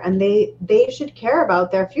sure. And they should care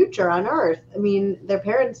about their future on Earth. I mean, their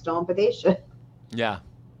parents don't, but they should. Yeah.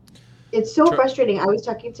 It's so frustrating. I was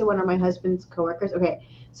talking to one of my husband's coworkers. Okay,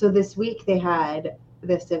 so this week they had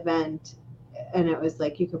this event, and it was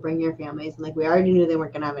like you could bring your families, and like we already knew they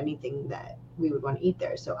weren't going to have anything that we would want to eat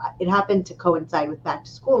there. So it happened to coincide with back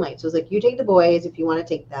to school night. So it was like, you take the boys if you want to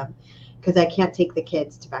take them, because I can't take the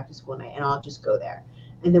kids to back to school night, and I'll just go there.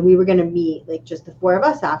 And then we were going to meet, like, just the four of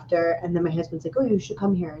us after. And then my husband's like, oh, you should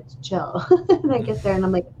come here. It's chill. And I get there, and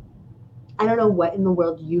I'm like, I don't know what in the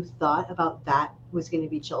world you thought about that was going to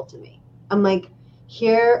be chill to me. I'm like,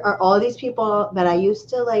 here are all these people that I used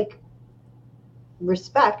to, like,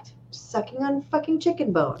 respect sucking on fucking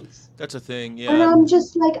chicken bones. That's a thing, yeah. And I'm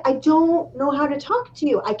just like, I don't know how to talk to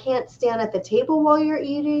you. I can't stand at the table while you're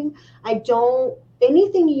eating.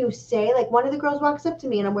 Anything you say, like one of the girls walks up to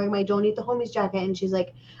me and I'm wearing my Don't Eat the Homies jacket and she's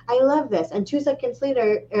like, I love this. And 2 seconds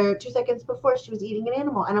later, or 2 seconds before, she was eating an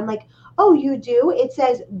animal. And I'm like, oh, you do? It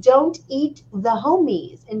says, don't eat the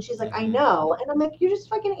homies. And she's like, I know. And I'm like, you just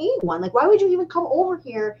fucking ate one. Like, why would you even come over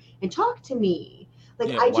here and talk to me? Like,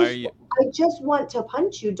 yeah, I just want to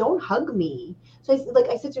punch you. Don't hug me. So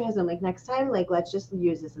I said to her husband, like, next time, like, let's just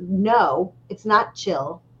use this. No, it's not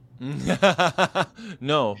chill.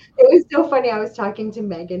 No. It was so funny. I was talking to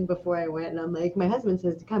Megan before I went, and I'm like, my husband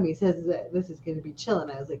says to come. He says that this is going to be chill,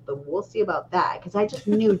 and I was like, but we'll see about that, because I just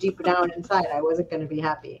knew deep down inside I wasn't going to be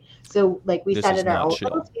happy. So like we sat at our own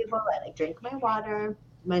little table. I like drank my water.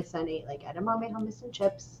 My son ate like edamame hummus and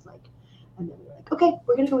chips, like, and then we were like, okay,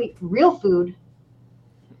 we're gonna go eat real food.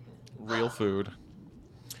 Real food.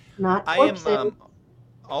 Not. I am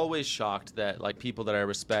always shocked that like people that I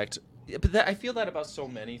respect. But I feel that about so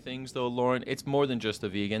many things, though, Lauren. It's more than just the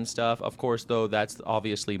vegan stuff. Of course, though, that's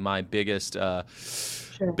obviously my biggest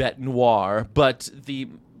bête noire. But the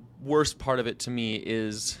worst part of it to me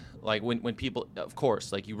is like when people, of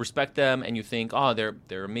course, like you respect them and you think, oh,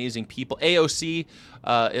 they're amazing people. AOC,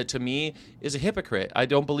 to me, is a hypocrite. I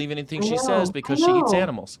don't believe anything she says because she eats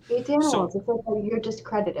animals. Eats animals. So, it's like you're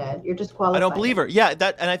discredited. You're disqualified. I don't believe her. Yeah,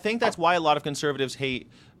 and I think that's why a lot of conservatives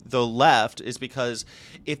hate the left, is because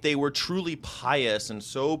if they were truly pious and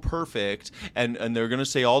so perfect and they're going to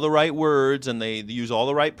say all the right words and they use all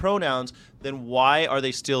the right pronouns, then why are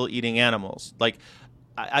they still eating animals? Like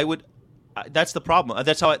that's the problem.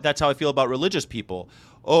 That's how I feel about religious people.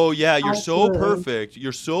 Oh yeah, you're so perfect,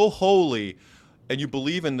 you're so holy, and you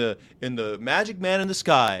believe in the magic man in the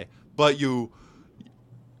sky, but you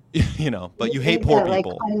hate poor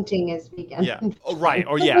people. Like hunting is vegan. Yeah. Oh, right.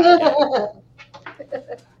 Or yeah.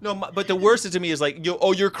 No, but the worst to me is like,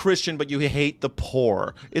 you're Christian, but you hate the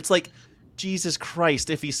poor. It's like, Jesus Christ,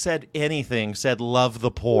 if he said anything, said love the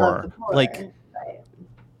poor. Love the poor. Like, right.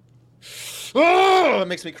 oh, it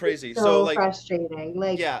makes me crazy. So like, frustrating.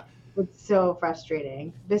 Like, yeah. it's so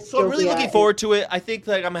frustrating. So I'm really looking forward to it. I think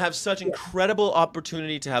like I'm gonna have such incredible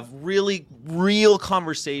opportunity to have really real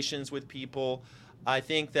conversations with people. I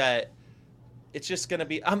think that it's just gonna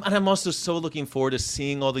be. And I'm also so looking forward to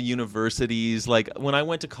seeing all the universities. Like when I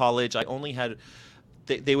went to college, I only had.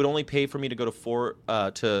 They would only pay for me to go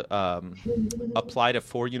to apply to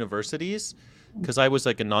 4 universities because I was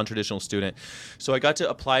like a non-traditional student. So I got to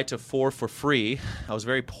apply to 4 for free. I was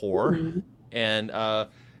very poor, and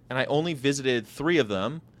I only visited 3 of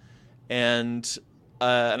them, and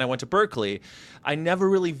I went to Berkeley. I never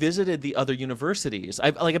really visited the other universities.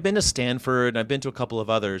 I've been to Stanford and I've been to a couple of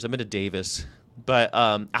others. I've been to Davis. But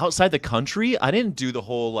outside the country, I didn't do the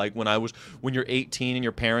whole like when you're 18 and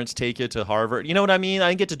your parents take you to Harvard. You know what I mean? I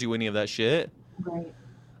didn't get to do any of that shit. Right.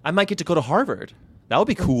 I might get to go to Harvard. That would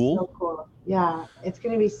be cool. So cool. Yeah, it's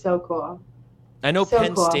gonna be so cool. I know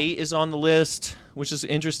Penn State is on the list, which is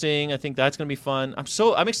interesting. I think that's going to be fun.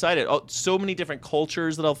 I'm excited. So many different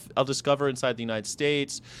cultures that I'll discover inside the United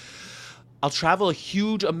States. I'll travel a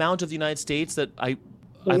huge amount of the United States that I've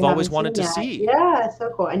always wanted to see. Yeah, it's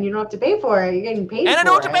so cool. And you don't have to pay for it. You're getting paid for it. And I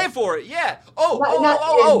don't have to pay for it. Yeah.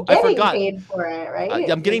 I forgot. Getting paid for it, right?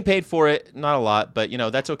 I'm getting paid for it. Not a lot, but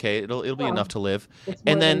that's okay. It'll be enough to live.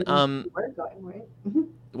 And then if you weren't going, right?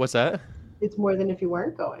 What's that? It's more than if you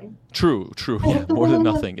weren't going. True. Yeah, more than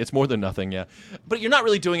nothing. It's more than nothing, yeah. But you're not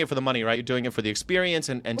really doing it for the money, right? You're doing it for the experience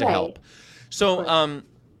and to help. So,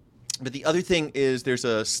 but the other thing is there's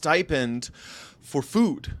a stipend for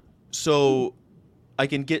food. So I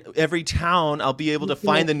can get every town, I'll be able to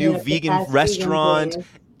find the new vegan restaurant.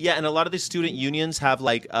 Yeah, and a lot of the student unions have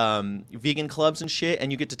like vegan clubs and shit,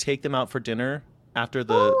 and you get to take them out for dinner after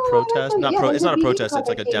the protest. It's not a protest, it's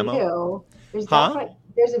like a demo.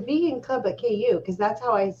 There's a vegan club at KU because that's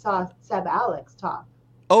how I saw Seb Alex talk.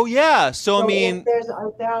 Oh yeah, so I mean,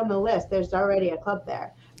 if they're on the list. There's already a club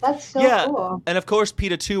there. That's so cool. And of course,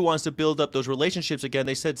 PETA too wants to build up those relationships again.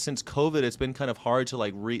 They said since COVID, it's been kind of hard to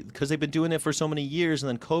like because they've been doing it for so many years, and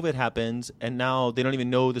then COVID happens, and now they don't even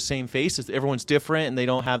know the same faces. Everyone's different, and they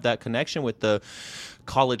don't have that connection with the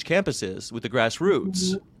college campuses, with the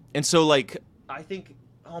grassroots. And so, like, I think,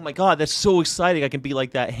 oh my God, that's so exciting. I can be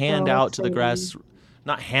like that handout to the grass.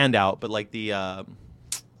 Not handout, but like the, I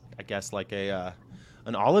guess like an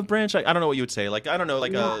olive branch. I don't know what you would say. Like, I don't know,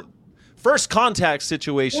 like a first contact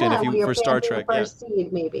situation for Star Trek. First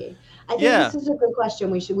seed, maybe. I think this is a good question.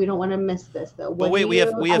 We don't want to miss this though. But wait, we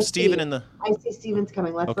have Steven in the. I see Steven's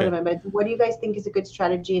coming. Let's let him in. But what do you guys think is a good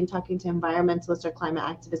strategy in talking to environmentalists or climate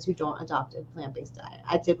activists who don't adopt a plant-based diet?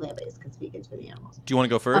 I'd say plant-based because vegan's for the animals. Do you want to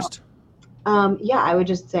go first? Yeah, I would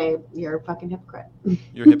just say you're a fucking hypocrite.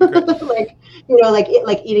 You're a hypocrite.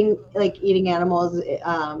 like eating animals,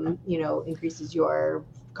 increases your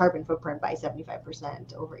carbon footprint by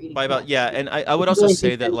 75% over eating. By about and I would also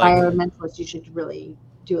say that like environmentalists, you should really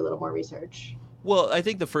do a little more research. Well, I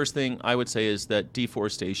think the first thing I would say is that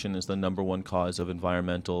deforestation is the number one cause of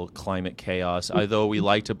environmental climate chaos. Although we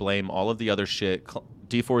like to blame all of the other shit,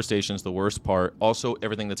 deforestation is the worst part. Also,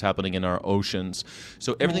 everything that's happening in our oceans.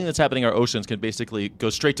 So everything that's happening in our oceans can basically go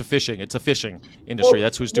straight to fishing. It's a fishing industry.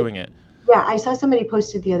 That's who's doing it. Yeah, I saw somebody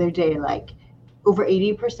posted the other day, like, over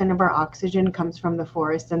 80% of our oxygen comes from the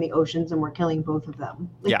forests and the oceans, and we're killing both of them.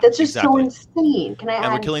 Like, that's just so insane.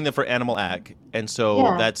 And we're killing them for animal ag. And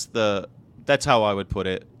so that's how I would put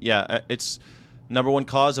it. Yeah, it's number one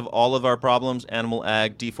cause of all of our problems: animal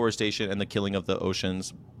ag, deforestation, and the killing of the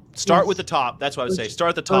oceans. Start with the top. That's what I would say. Start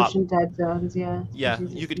at the top. Ocean dead zones, yeah. Yeah,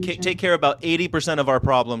 you could take care of about 80% of our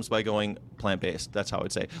problems by going plant-based. That's how I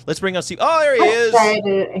would say. Let's bring on Steve. Oh, there he is. Sorry,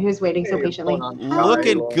 he was waiting so patiently.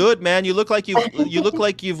 Looking good, man. You look like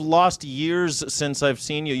you've lost years since I've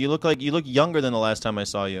seen you. You look younger than the last time I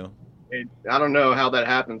saw you. I don't know how that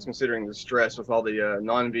happens, considering the stress with all the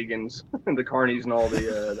non-vegans and the carnies and all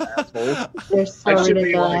the assholes. They're so I should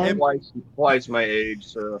be like twice my age.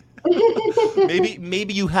 So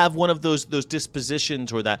maybe you have one of those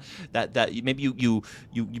dispositions, or that maybe you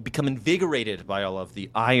become invigorated by all of the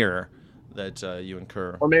ire that you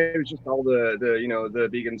incur. Or maybe it's just all the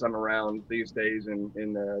vegans I'm around these days and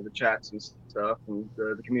in the chats and stuff, and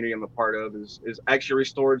the community I'm a part of is actually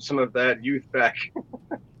restored some of that youth back.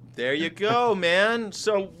 There you go, man.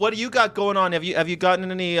 So, what do you got going on? Have you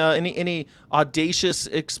gotten any audacious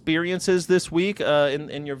experiences this week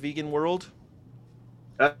in your vegan world?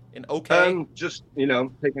 Just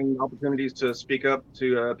taking opportunities to speak up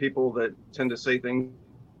to people that tend to say things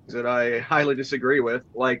that I highly disagree with.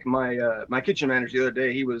 Like my kitchen manager the other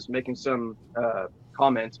day, he was making some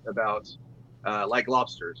comment about like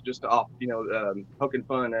lobsters, just off, poking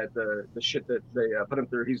fun at the shit that they put him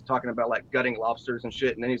through. He's talking about like gutting lobsters and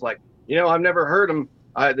shit, and then he's like, I've never heard them.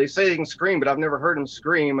 They say they can scream, but I've never heard them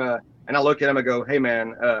scream. And I look at him and go, hey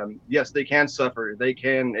man, yes, they can suffer. They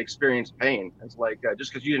can experience pain. It's like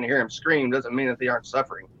just because you didn't hear him scream doesn't mean that they aren't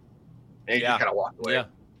suffering. And he just kind of walked away. Yeah.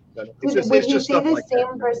 Would he say the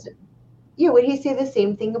same person? Yeah, would he say the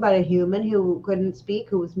same thing about a human who couldn't speak,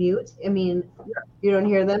 who was mute? I mean, you don't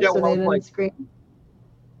hear them, so they didn't scream.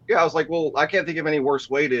 Yeah, I was like, well, I can't think of any worse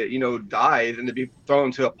way to, die than to be thrown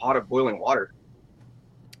into a pot of boiling water.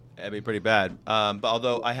 That'd be pretty bad. But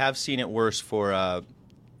although I have seen it worse for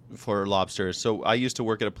lobsters. So I used to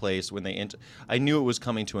work at a place when I knew it was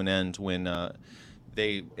coming to an end when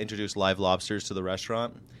they introduced live lobsters to the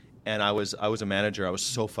restaurant. And I was a manager. I was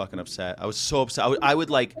so fucking upset. I was so upset. I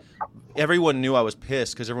would like, everyone knew I was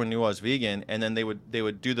pissed because everyone knew I was vegan. And then they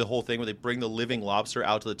would do the whole thing where they bring the living lobster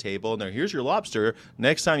out to the table and here's your lobster.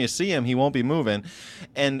 Next time you see him, he won't be moving.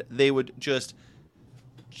 And they would just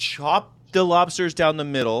chop the lobsters down the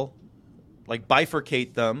middle, like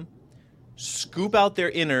bifurcate them, scoop out their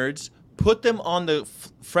innards, put them on the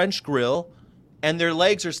French grill, and their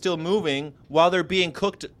legs are still moving while they're being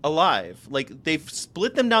cooked alive. Like, they've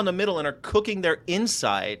split them down the middle and are cooking their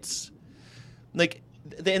insides. Like,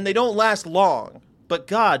 and they don't last long. But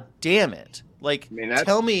god damn it. Like,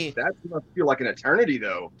 tell me... That must feel like an eternity,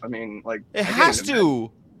 though. I mean, like... It has to!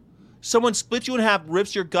 Someone splits you in half,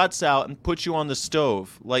 rips your guts out, and puts you on the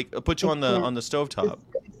stove. Like, put you on the stovetop.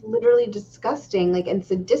 It's literally disgusting, like, and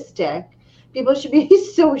sadistic. People should be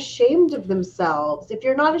so ashamed of themselves. If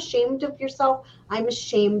you're not ashamed of yourself, I'm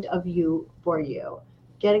ashamed of you for you.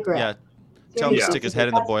 Get a grip. Yeah. Tell him to stick his head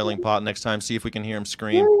in the boiling pot next time. See if we can hear him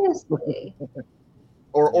scream. Seriously.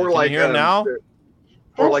 or like... Can you hear him now?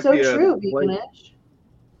 That's like so true, Veganish.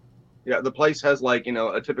 Yeah, the place has like,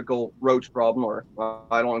 a typical roach problem, or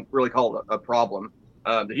I don't really call it a problem.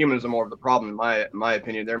 The humans are more of the problem, in my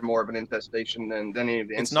opinion. They're more of an infestation than any of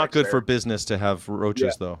the insects. It's not good for business to have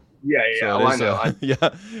roaches, though. Yeah. So I know.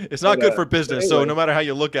 It's not good for business. Anyway, so no matter how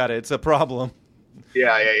you look at it, it's a problem.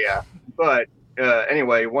 Yeah. But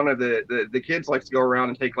anyway, one of the kids likes to go around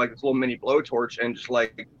and take like this little mini blowtorch and just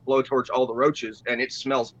like blowtorch all the roaches, and it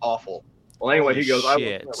smells awful. Well, anyway, he goes, I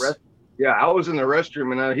was in the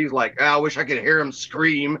restroom, and he's like, I wish I could hear him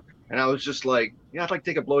scream. And I was just like, yeah, I'd like to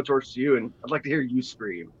take a blowtorch to you, and I'd like to hear you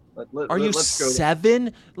scream. Are you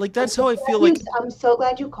 7? Like, that's how I feel like... I'm so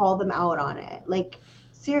glad you called them out on it. Like,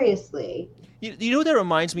 seriously. You know what that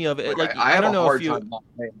reminds me of? Like, I don't know if you...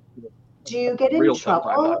 Do you get in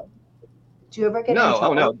trouble? Do you ever get in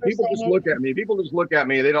trouble? No. People just look at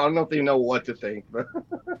me. They don't know if they know what to think.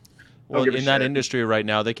 Well, in that industry right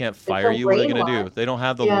now, they can't fire you. What are they going to do? They don't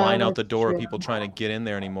have the line out the door of people trying to get in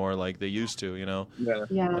there anymore like they used to,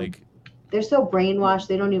 Yeah. Like, they're so brainwashed,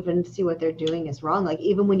 they don't even see what they're doing is wrong. Like,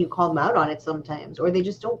 even when you call them out on it sometimes, or they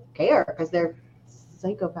just don't care because they're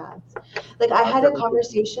psychopaths. Like, I had a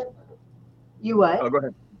conversation. You what? Oh, go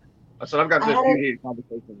ahead. I said I've got a few heated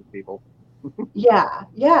conversations with people. Yeah.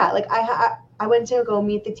 Like, I went to go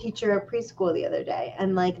meet the teacher at preschool the other day,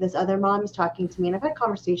 and like this other mom is talking to me, and I've had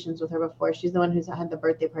conversations with her before. She's the one who's had the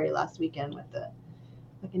birthday party last weekend with the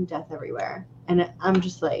fucking death everywhere. And I'm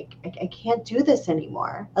just like, I can't do this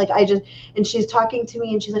anymore. Like, and she's talking to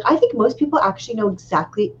me, and she's like, I think most people actually know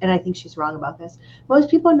exactly, and I think she's wrong about this. Most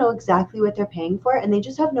people know exactly what they're paying for, and they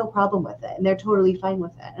just have no problem with it, and they're totally fine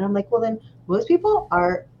with it. And I'm like, well, then most people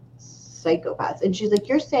are psychopaths. And she's like,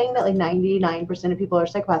 you're saying that like 99% of people are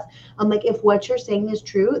psychopaths. I'm like, if what you're saying is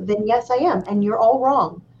true, then yes, I am, and you're all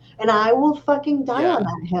wrong. And I will fucking die on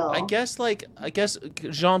that hill. I guess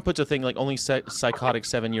Jean puts a thing like only psychotic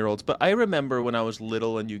 7-year-olds. But I remember when I was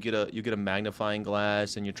little, and you get a magnifying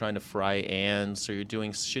glass, and you're trying to fry ants, or you're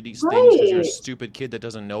doing shitty things because you're a stupid kid that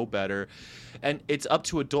doesn't know better. And it's up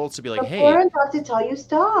to adults to be like, hey, parents have to tell you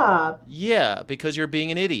stop. Yeah, because you're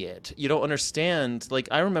being an idiot. You don't understand. Like,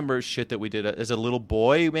 I remember shit that we did as a little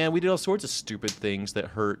boy. Man, we did all sorts of stupid things that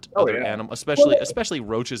hurt other animals, especially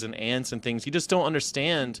roaches and ants and things. You just don't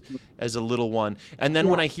understand as a little one. And then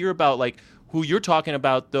when I hear about like who you're talking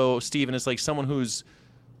about, though, Steven, is like someone who's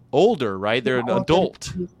older, right? They're an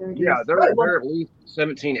adult. Yeah, they're at least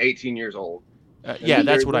 17, 18 years old.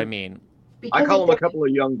 That's what I mean. I call them a couple of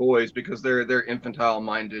young boys because they're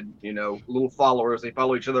infantile-minded, little followers. They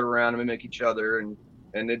follow each other around and mimic each other, and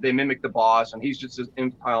they mimic the boss, and he's just as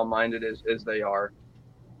infantile-minded as they are.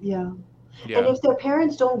 Yeah. And if their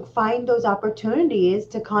parents don't find those opportunities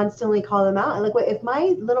to constantly call them out, and like, if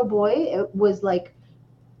my little boy was like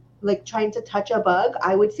trying to touch a bug,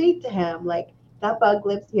 I would say to him, like, that bug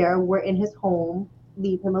lives here. We're in his home.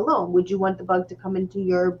 leave him alone. Would you want the bug to come into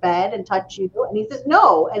your bed and touch you? And he says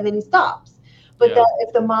no, and then he stops. But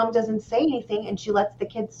if the mom doesn't say anything and she lets the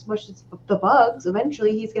kid smush the bugs,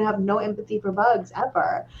 eventually he's gonna have no empathy for bugs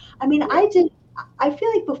ever. I mean, I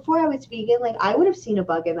feel like before I was vegan, like I would have seen a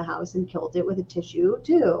bug in the house and killed it with a tissue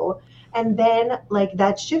too. And then like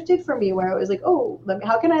that shifted for me where it was like, oh,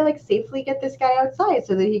 how can I like safely get this guy outside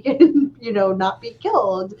so that he can, not be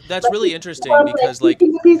killed? That's like, really interesting because like a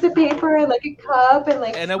piece of paper and like a cup and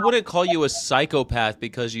like. And I wouldn't call you a psychopath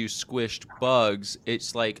because you squished bugs.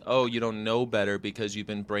 It's like, oh, you don't know better because you've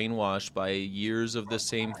been brainwashed by years of the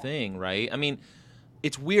same thing, right? I mean,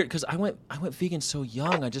 it's weird because I went vegan so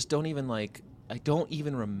young. I just don't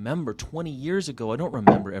even remember 20 years ago. I don't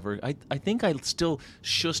remember ever. I think I still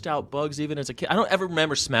shushed out bugs even as a kid. I don't ever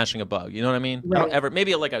remember smashing a bug. You know what I mean? Right. I don't ever,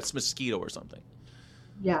 maybe like a mosquito or something.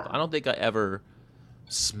 Yeah. I don't think I ever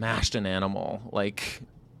smashed an animal. Like,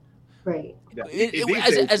 right. Yeah.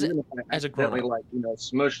 As a grown up, like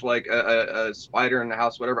smush like a spider in the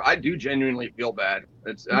house, whatever. I do genuinely feel bad.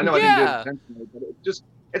 I know I didn't do it intentionally, but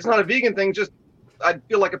it's not a vegan thing. Just I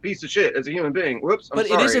feel like a piece of shit as a human being. Whoops. I'm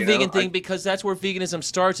sorry, it is a vegan thing because that's where veganism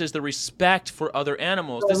starts, is the respect for other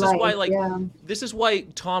animals. This is why, this is why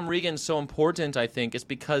Tom Regan's so important, I think, is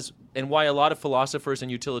because, and why a lot of philosophers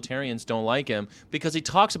and utilitarians don't like him, because he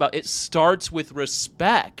talks about it starts with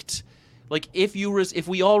respect. Like if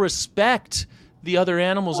we all respect the other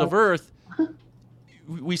animals of Earth,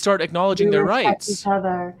 we start acknowledging their rights. Each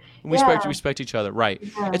other. We respect each other, right?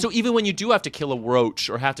 Yeah. And so even when you do have to kill a roach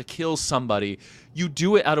or have to kill somebody, you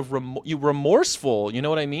do it out of you're remorseful. You know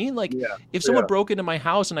what I mean? Like if someone broke into my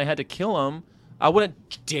house and I had to kill him, I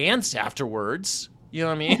wouldn't dance afterwards. You know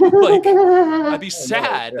what I mean? Like I'd be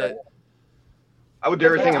sad. I would do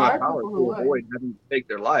everything in my power to avoid having to take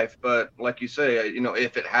their life. But like you say,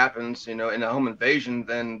 if it happens, in a home invasion,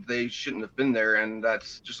 then they shouldn't have been there, and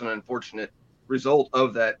that's just an unfortunate result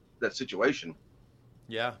of that situation.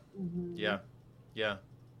 Yeah.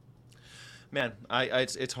 Man,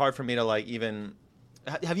 it's hard for me to like even.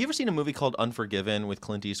 Have you ever seen a movie called Unforgiven with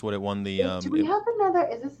Clint Eastwood? It won the. Do we have another?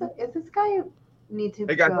 Is this guy need to?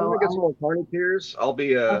 Hey guys, go? I'm gonna get some more carny tears. I'll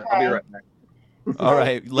be right back. All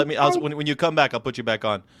right, when you come back, I'll put you back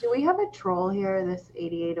on. Do we have a troll here? This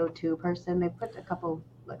 8802 person. They put a couple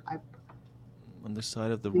on the side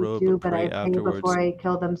of the road, but I pray before I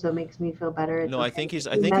kill them, so it makes me feel better. No, I think he's a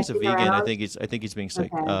vegan. I think he's being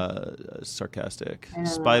sarcastic.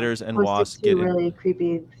 Spiders and wasps get it. Really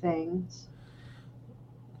creepy things.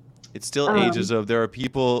 It still ages of. There are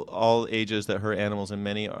people all ages that hurt animals, and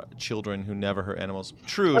many children who never hurt animals.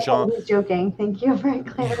 True, Jean. He's joking. Thank you for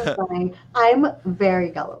clarifying. I'm very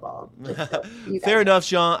gullible. Fair enough,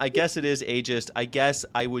 Jean. I guess it is ageist. I guess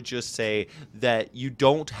I would just say that you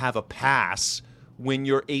don't have a pass when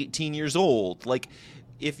you're 18 years old. Like,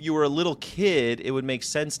 if you were a little kid, it would make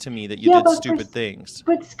sense to me that you did stupid things.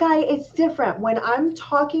 But Sky, it's different. When I'm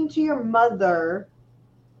talking to your mother,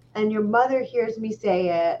 and your mother hears me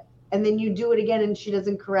say it, and then you do it again and she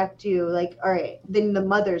doesn't correct you, like, all right, then the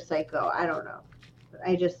mother's psycho. I don't know.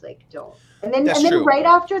 I just like don't. And then right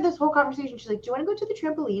after this whole conversation, she's like, do you want to go to the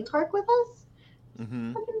trampoline park with us?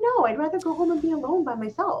 Mm-hmm. No, I'd rather go home and be alone by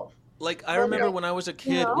myself. Like I remember when I was a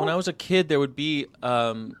kid, there would be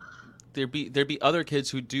there'd be other kids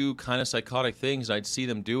who do kind of psychotic things. I'd see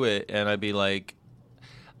them do it and I'd be like,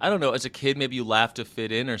 I don't know, as a kid, maybe you laugh to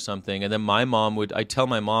fit in or something. And then I'd tell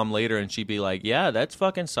my mom later and she'd be like, yeah, that's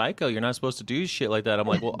fucking psycho. You're not supposed to do shit like that. I'm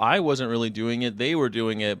like, well, I wasn't really doing it. They were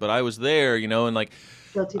doing it, but I was there, and like,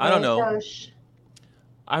 I don't know.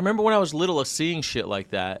 I remember when I was little seeing shit like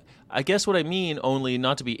that. I guess what I mean, only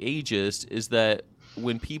not to be ageist, is that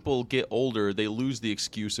when people get older, they lose the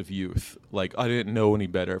excuse of youth. Like, I didn't know any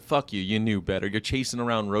better. Fuck you. You knew better. You're chasing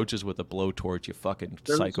around roaches with a blowtorch, you fucking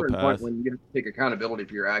There's psychopath. a certain point when you have to take accountability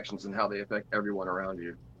for your actions and how they affect everyone around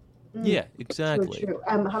you. Yeah, exactly. So true.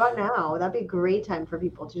 How about now? That'd be a great time for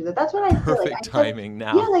people to do that. That's what I feel Perfect timing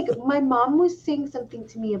now. Yeah, like my mom was saying something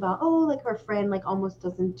to me about, like her friend like almost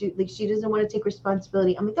doesn't do, like she doesn't want to take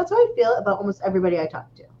responsibility. I'm like, that's how I feel about almost everybody I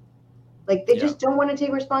talk to. Like they just don't want to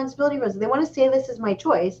take responsibility for it. They want to say this is my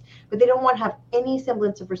choice, but they don't want to have any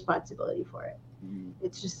semblance of responsibility for it.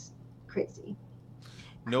 It's just crazy.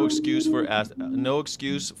 No excuse for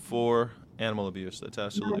animal abuse. That's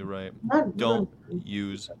absolutely right. Don't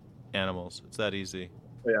use animals. It's that easy.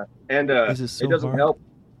 Yeah, and it doesn't help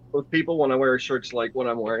with people when I wear shirts like what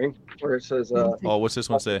I'm wearing, where it says, what's this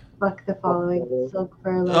one say? Fuck the following. Silk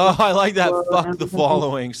fur, leather. Oh, I like that. Fuck the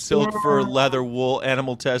following. Silk fur, leather, wool,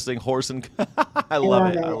 animal testing, horse and... I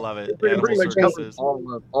love it. I love it. It pretty much covers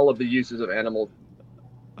all of the uses of animals.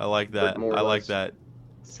 I like that. I like that.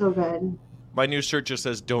 So good. My new shirt just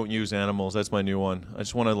says "Don't use animals." That's my new one. I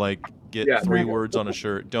just want to like get 3 words on a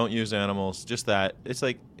shirt. Don't use animals. Just that. It's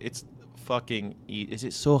like it's fucking. Is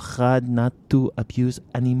it so hard not to abuse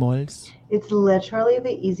animals? It's literally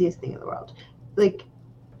the easiest thing in the world. Like,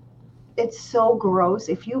 it's so gross.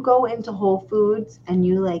 If you go into Whole Foods and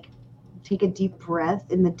you like take a deep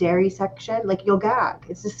breath in the dairy section, like you'll gag.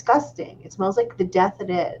 It's disgusting. It smells like the death it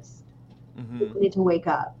is. You need to wake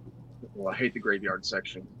up. Well, I hate the graveyard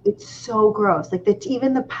section. It's so gross. Like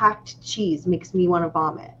even the packed cheese makes me want to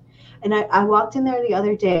vomit. And I walked in there the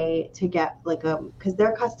other day to get like because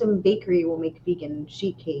their custom bakery will make vegan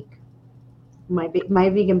sheet cake. My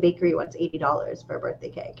vegan bakery wants $80 for a birthday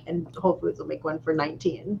cake, and Whole Foods will make one for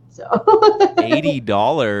 $19. So $80.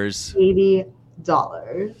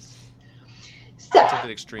 $80. So That's a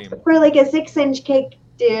bit extreme. for like a 6-inch cake,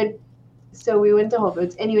 dude. So we went to Whole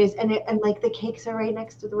Foods, anyways, and like the cakes are right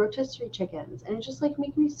next to the rotisserie chickens, and it just like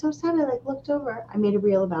made me so sad. I like looked over, I made a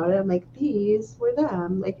reel about it. I'm like, these were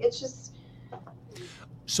them. Like it's just.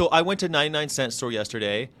 So I went to 99-cent store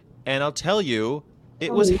yesterday, and I'll tell you,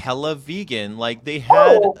 it was hella vegan. Like they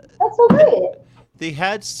had. Oh, that's so great. They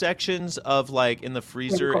had sections of like in the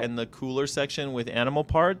freezer and the cooler section with animal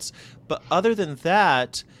parts, but other than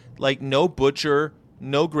that, like no butcher,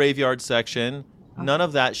 no graveyard section, none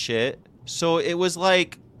of that shit. So it was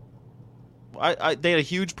like, they had a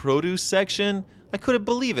huge produce section. I couldn't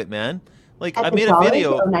believe it, man. Like I made a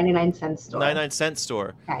video. 99-cent store. 99-cent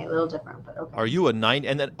store. Okay, a little different, but okay. Are you a 9?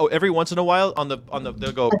 And then every once in a while on the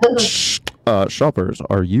they'll go. Shoppers,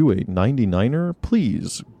 are you a 99er?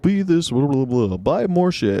 Please be this blah blah blah. Buy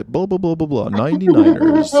more shit. Blah blah blah blah blah.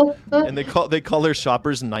 99ers. And they call their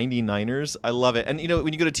shoppers 99ers. I love it. And you know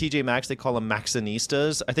when you go to TJ Maxx, they call them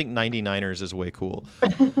Maxinistas. I think 99ers is way cool.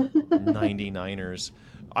 99ers.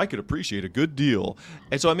 I could appreciate a good deal.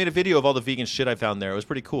 And so I made a video of all the vegan shit I found there. It was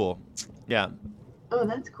pretty cool. Yeah. Oh,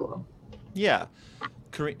 that's cool. Yeah.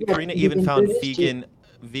 Karina even found vegan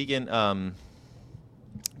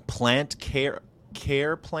plant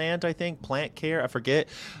care plant, I think. Plant care, I forget.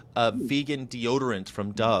 Vegan deodorant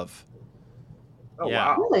from Dove. Oh,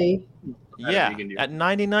 yeah. wow. Really? Yeah, at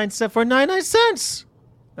 99 cents for 99 cents.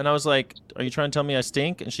 And I was like, are you trying to tell me I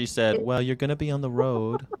stink? And she said, well, you're going to be on the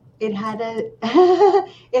road. It had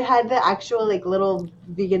it had the actual like little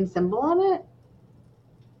vegan symbol on it.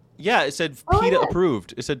 Yeah, it said PETA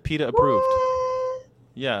approved. It said PETA approved. What?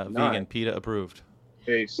 Yeah, vegan, PETA approved.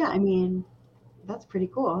 Based. Yeah, I mean, that's pretty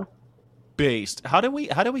cool. Based. How do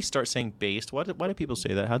we start saying based? Why do people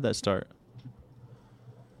say that? How'd that start?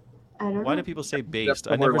 I don't know. Why do people say based?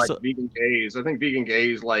 I never like vegan gays. I think vegan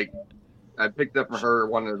gays like I picked up from her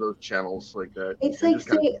one of those channels like that. It's like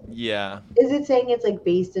yeah. Is it saying it's like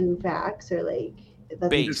based in facts or like that's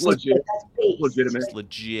based? Legit. That's based. Legitimate. It's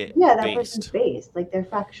legit. Yeah, that based. person's based. Like they're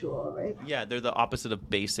factual, right? Yeah, they're the opposite of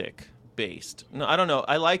basic. Based. No, I don't know.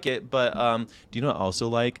 I like it, but do you know what I also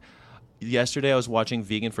like? Yesterday I was watching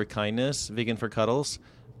Vegan for Kindness, Vegan for Cuddles,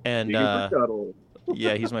 and Vegan for Cuddles.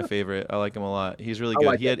 Yeah, he's my favorite. I like him a lot. He's really good.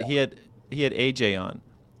 Like he had AJ on,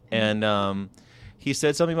 and he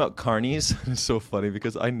said something about carnies. It's so funny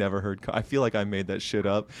because I never heard. I feel like I made that shit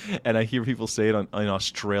up, and I hear people say it in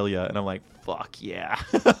Australia, and I'm like, fuck yeah.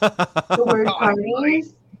 The word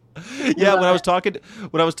carnies. Yeah, when I was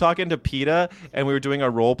talking to PETA and we were doing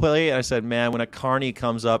our role play, and I said, "Man, when a carny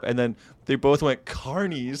comes up," and then they both went,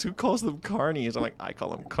 "Carnies? Who calls them carnies?" I'm like, "I call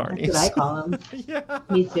them carnies." That's what I call them. Yeah.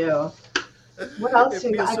 Me too. What else?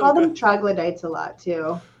 I call them troglodytes a lot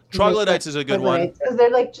too. Troglodytes is a good one because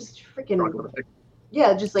they're like just freaking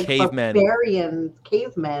just like cavemen. Barbarians,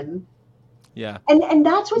 cavemen. Yeah. And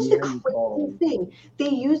that's what's the crazy thing. They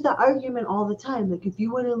use the argument all the time. Like, if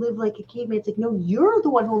you want to live like a caveman, it's like, no, you're the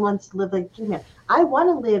one who wants to live like a caveman. I want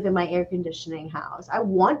to live in my air conditioning house. I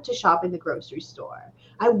want to shop in the grocery store.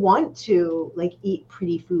 I want to like eat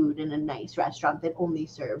pretty food in a nice restaurant that only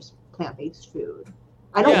serves plant-based food.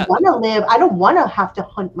 I don't want to live. I don't want to have to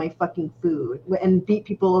hunt my fucking food and beat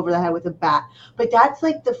people over the head with a bat. But that's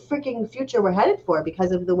like the freaking future we're headed for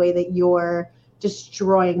because of the way that you're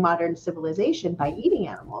destroying modern civilization by eating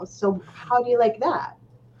animals. So how do you like that?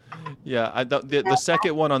 Yeah, the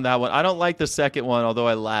second one on that one. I don't like the second one, although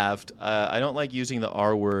I laughed. I don't like using the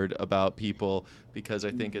R word about people because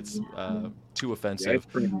I think it's too offensive.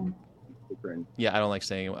 Yeah, I don't like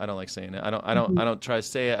saying it. I don't try to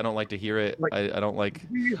say it. I don't like to hear it. I don't like.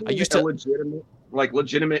 I used to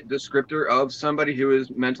legitimate descriptor of somebody who is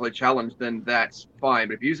mentally challenged. Then that's fine.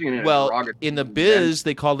 But if using it in the biz,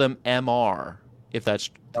 they call them MR. If that's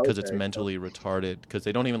because it's mentally retarded, because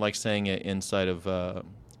they don't even like saying it inside of.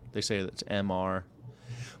 They say it's MR.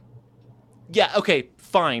 Yeah. Okay.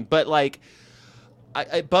 Fine. But like,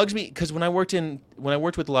 It bugs me because when I worked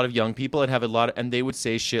with a lot of young people, I'd have and they would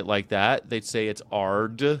say shit like that. They'd say it's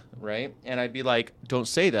ard, right? And I'd be like, "Don't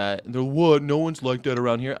say that." And they're, "What? No one's like that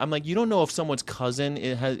around here." I'm like, "You don't know if someone's cousin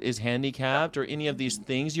is handicapped or any of these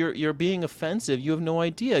things. You're being offensive. You have no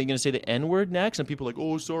idea. You're gonna say the N-word next, and people are like,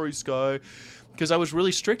 "Oh, sorry, Sky." Because I was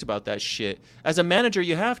really strict about that shit. As a manager,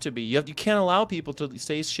 you have to be. You can't allow people to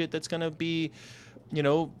say shit that's gonna be,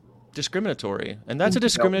 discriminatory, and that's a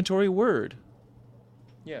discriminatory word.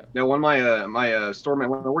 Yeah. Now, when my store man,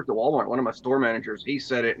 when I worked at Walmart, one of my store managers, he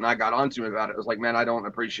said it, and I got onto him about it. I was like, "Man, I don't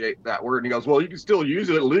appreciate that word." And he goes, "Well, you can still use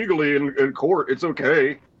it legally in court. It's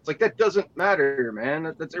okay." It's like, that doesn't matter,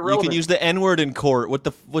 man. That's irrelevant. You can use the N-word in court.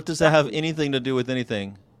 What does that have anything to do with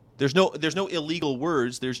anything? There's no illegal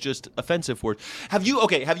words. There's just offensive words. Have you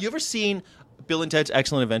ever seen Bill and Ted's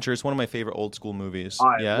Excellent Adventure? It's one of my favorite old school movies.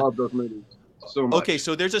 I love those movies so much. Okay,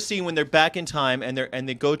 so there's a scene when they're back in time and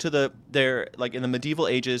they go to they're like in the medieval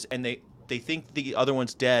ages, and they think the other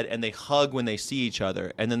one's dead, and they hug when they see each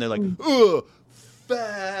other, and then they're like, "Ugh,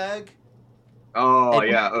 fag." Oh,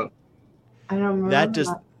 I don't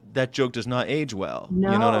remember that joke does not age well.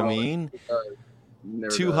 No. You know what I mean?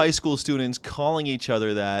 Two does. high school students calling each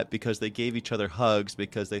other that because they gave each other hugs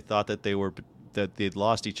because they thought that they'd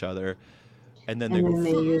lost each other, and then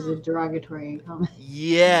they use a derogatory comment.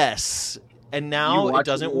 Yes. And now it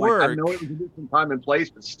doesn't work. I know it was a different time and place,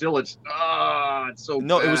 but still, it's so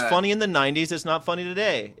No, bad. It was funny in the 90s. It's not funny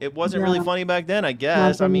today. It wasn't really funny back then, I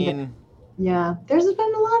guess. I mean... Yeah. There's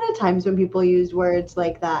been a lot of times when people use words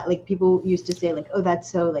like that. Like, people used to say, like, "Oh, that's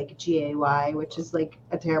so, like, G-A-Y," which is, like,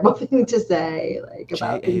 a terrible thing to say. Like,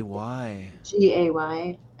 about G-A-Y.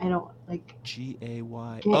 G-A-Y. I don't, like...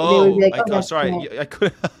 G-A-Y. Oh, they would be like, sorry. I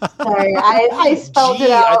could... Sorry, I spelled it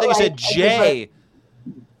out. I thought you said J.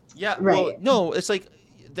 Yeah, right. Well, no, it's like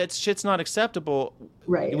that shit's not acceptable.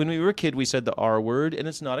 Right. When we were a kid, we said the R word, and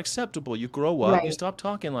it's not acceptable. You grow up, you stop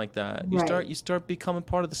talking like that. You start becoming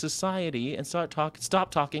part of the society and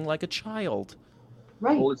stop talking like a child.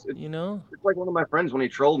 Right. Well, it's like one of my friends when he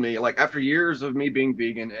trolled me, like after years of me being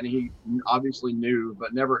vegan, and he obviously knew,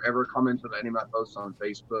 but never ever commented on any of my posts on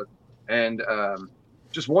Facebook. And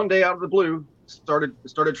just one day out of the blue,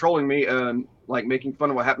 started trolling me, like making fun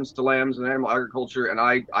of what happens to lambs and animal agriculture. And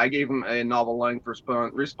I gave him a novel length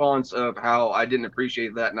response of how I didn't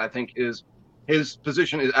appreciate that, and I think his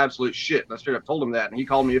position is absolute shit. And I straight up told him that, and he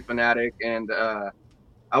called me a fanatic. And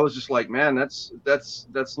I was just like, "Man, that's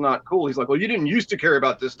not cool." He's like, "Well, you didn't used to care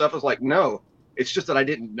about this stuff." I was like, "No, it's just that I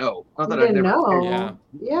didn't know. Not that I never know." cared.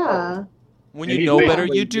 Yeah. When you know better,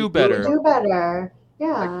 you do better. You do better.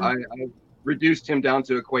 Yeah. Like, I reduced him down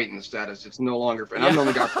to acquaintance status. It's no longer friend. I'm the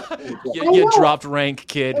only guy. You dropped rank,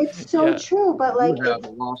 kid. It's so true, but like, you have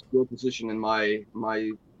lost your position in my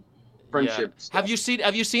friendship. Yeah. Have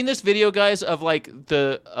you seen this video, guys, of like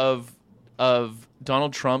of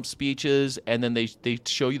Donald Trump speeches, and then they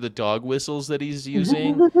show you the dog whistles that he's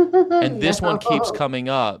using, and this one keeps coming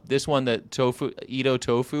up. This one that Ito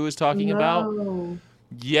Tofu is talking about.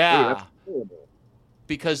 Yeah. Hey, that's horrible.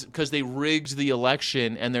 Because they rigged the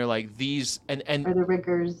election, and they're like these and are the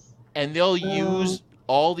riggers, and they'll use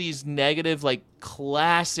all these negative, like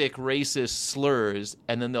classic racist slurs,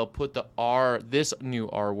 and then they'll put this new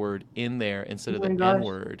R word in there instead of the N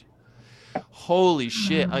word. Holy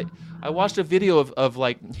shit! I watched a video of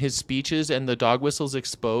like his speeches and the dog whistles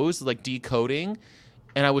exposed, like decoding,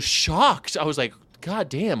 and I was shocked. I was like, "God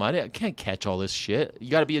damn! I can't catch all this shit.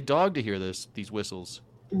 You got to be a dog to hear these whistles."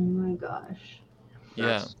 Oh my gosh.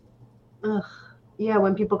 Yeah. Ugh. Yeah,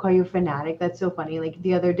 when people call you a fanatic, that's so funny. Like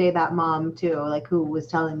the other day, that mom too, like who was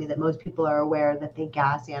telling me that most people are aware that they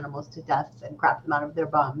gas animals to death and crap them out of their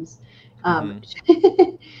bums.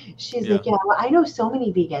 She's like, "Yeah, well, I know so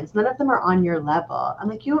many vegans. None of them are on your level." I'm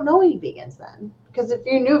like, "You don't know any vegans then, because if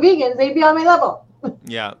you knew vegans, they'd be on my level."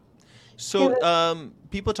 Yeah. So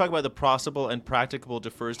people talk about the possible and practicable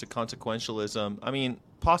defers to consequentialism. I mean,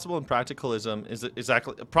 possible and practicalism is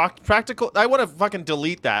exactly practical. I want to fucking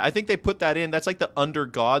delete that. I think they put that in. That's like the under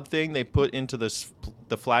God thing they put into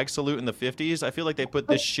the flag salute in the 50s. I feel like they put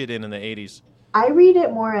this shit in the 80s. I read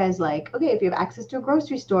it more as like, okay, if you have access to a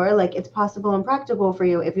grocery store, like it's possible and practical for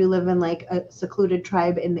you. If you live in like a secluded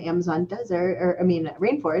tribe in the Amazon desert,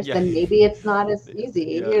 rainforest, then maybe it's not as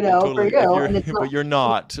easy, totally. For you. And it's but you're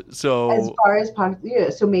not. So as far as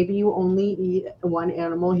so maybe you only eat one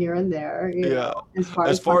animal here and there. You know,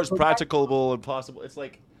 as far as practicable and possible, it's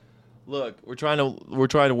like, look, we're trying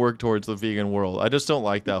to work towards the vegan world. I just don't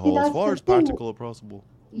like that whole as far as practical and possible.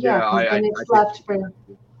 Yeah, and it's left for.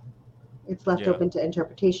 It's left Yeah. open to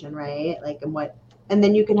interpretation, right? Like, and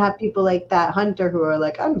then you can have people like that hunter who are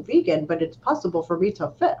like, I'm vegan, but it's possible for me to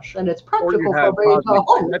fish, and it's Or you practical for have me to Cosmic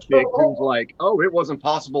hunt. Skeptic who's like, oh, it wasn't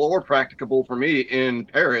possible or practicable for me in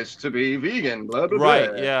Paris to be vegan. Blah blah Right,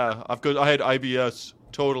 blah. yeah. I had IBS.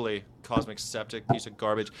 Totally. Cosmic septic piece of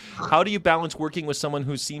garbage. How do you balance working with someone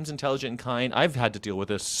who seems intelligent and kind? I've had to deal with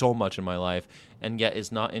this so much in my life, and yet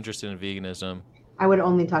is not interested in veganism. I would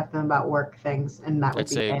only talk to them about work things, and that would I'd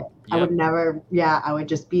be say, it. I would yep, never, I would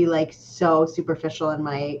just be like so superficial in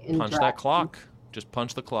my punch that interaction. clock. Just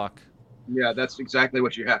punch the clock. Yeah, that's exactly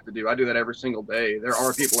what you have to do. I do that every single day. There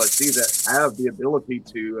are people I see that have the ability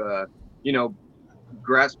to,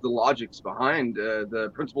 grasp the logics behind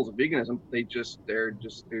the principles of veganism. They're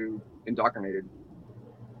just too indoctrinated.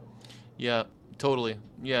 Yeah, totally.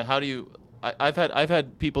 Yeah, how do you? I've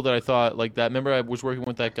had people that I thought like that. Remember, I was working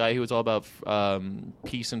with that guy who was all about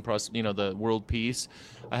peace and the world peace.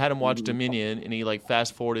 I had him watch Dominion, and he like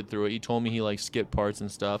fast forwarded through it. He told me he like skipped parts and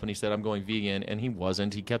stuff, and he said I'm going vegan, and he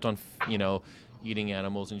wasn't. He kept on eating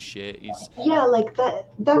animals and shit. Yeah, like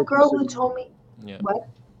that girl who told me. Yeah. What?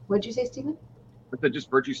 What'd you say, Stephen? But just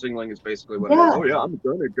virtue signaling is basically what Yeah. it is. Oh yeah, I'm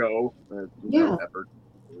gonna go. Yeah. Effort.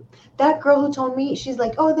 That girl who told me, she's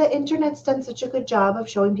like, oh, the internet's done such a good job of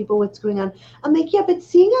showing people what's going on. I'm like, yeah, but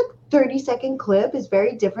seeing a 30-second clip is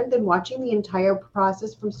very different than watching the entire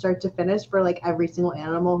process from start to finish for like every single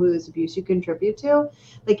animal whose abuse you contribute to.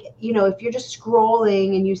 Like, if you're just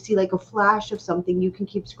scrolling and you see like a flash of something, you can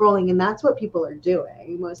keep scrolling, and that's what people are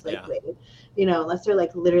doing most likely. Yeah. Unless they're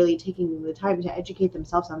like literally taking the time to educate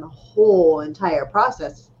themselves on the whole entire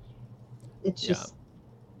process. It's just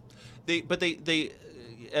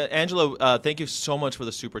Angelo, thank you so much for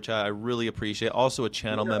the super chat. I really appreciate it. Also a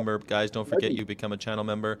channel member. Guys, don't forget you become a channel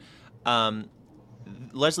member.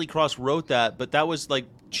 Leslie Cross wrote that, but that was like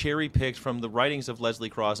cherry picked from the writings of Leslie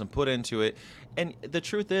Cross and put into it. And the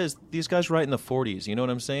truth is, these guys write in the 40s. You know what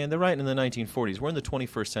I'm saying? They're writing in the 1940s. We're in the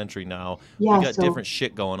 21st century now. Yeah, we got different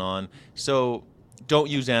shit going on. So don't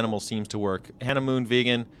use animals seems to work. Hannah Moon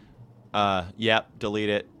vegan. Delete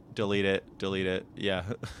it. Yeah.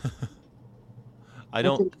 I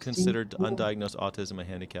don't consider undiagnosed autism a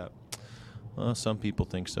handicap. Well, some people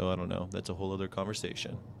think so. I don't know. That's a whole other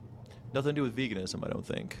conversation. Nothing to do with veganism, I don't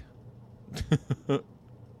think.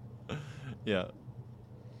 Yeah.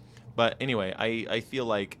 But anyway, I feel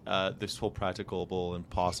like this whole practicable and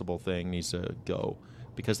possible thing needs to go.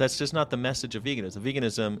 Because that's just not the message of veganism.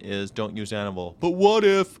 Veganism is don't use animal. But what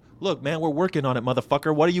if? Look, man, we're working on it,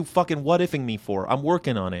 motherfucker. What are you fucking what-ifing me for? I'm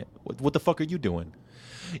working on it. What the fuck are you doing?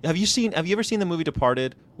 Have you ever seen the movie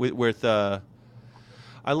Departed with I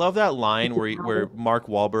love that line where Mark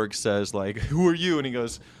Wahlberg says like, "Who are you?" and he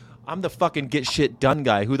goes, "I'm the fucking get shit done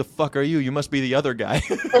guy. Who the fuck are you? You must be the other guy."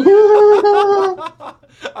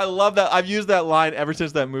 I love that. I've used that line ever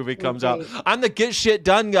since that movie comes out. I'm the get shit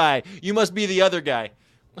done guy. You must be the other guy.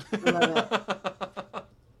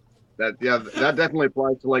 That definitely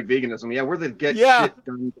applies to like veganism. Yeah, we're the get shit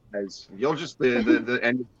done guys. You're just the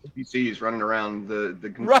NPCs running around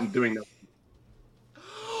doing that.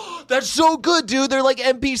 That's so good, dude. They're like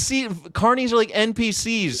NPC. Carnies are like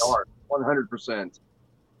NPCs. They are 100%.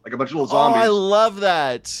 Like a bunch of little zombies. Oh, I love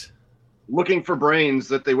that. Looking for brains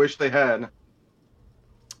that they wish they had.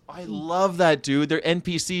 I love that, dude. They're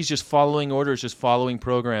NPCs just following orders, just following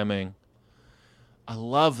programming. I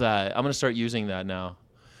love that. I'm going to start using that now.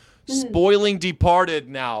 Spoiling Departed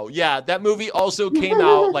now. Yeah, that movie also came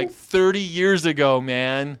out like 30 years ago,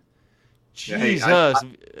 man. Jesus. Yeah,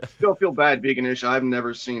 hey, I still feel bad, veganish. I've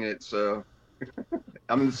never seen it, so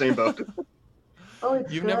I'm in the same boat. Oh,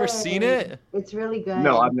 You've never seen it? It's really good.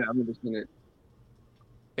 No, I've never seen it.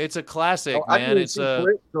 It's a classic, man. I didn't see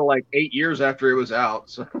Click for like 8 years after it was out.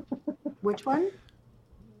 So. Which one?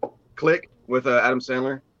 Click with Adam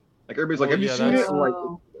Sandler. Like everybody's like, "Have you seen it?" I'm like,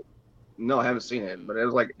 no, I haven't seen it, but it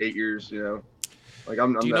was like 8 years. Like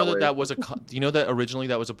I'm. Do you know that was a? Do you know that originally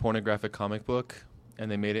that was a pornographic comic book, and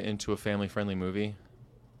they made it into a family-friendly movie?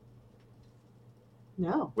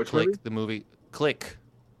 No. Which Click movie? the movie Click.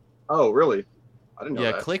 Oh, really? I didn't know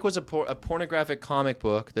that. Click was a pornographic comic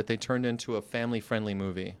book that they turned into a family-friendly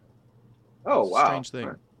movie. Oh, wow. Strange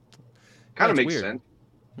thing. Kind of makes weird. sense.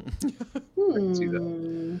 I can see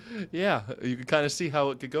that. Yeah, you can kind of see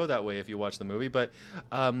how it could go that way if you watch the movie. But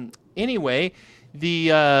anyway,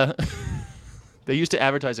 they used to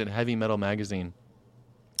advertise in Heavy Metal magazine.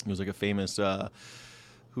 It was like a famous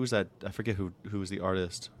who's that? I forget who was the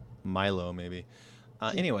artist. Milo, maybe.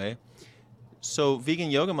 Anyway, so Vegan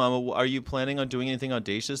Yoga Mama, are you planning on doing anything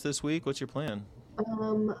audacious this week? What's your plan?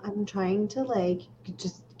 I'm trying to like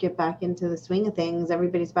just get back into the swing of things.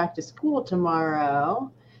 Everybody's back to school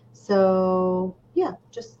tomorrow, So yeah,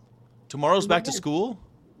 just Tomorrow's back to school?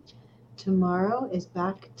 tomorrow is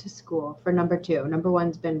back to school for number 2. Number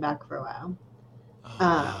 1's been back for a while. Oh, Um,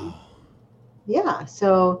 wow. yeah,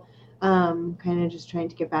 so kind of just trying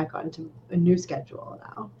to get back onto a new schedule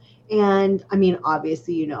now. And I mean,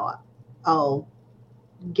 obviously, you know, I'll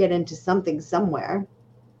get into something somewhere.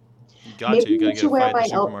 You got to. You got to get a fight at the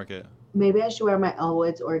supermarket. Maybe I should wear my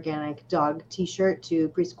Elwood's organic dog t-shirt to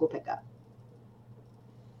preschool pickup.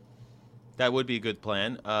 That would be a good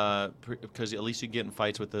plan, because at least you get in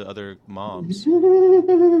fights with the other moms,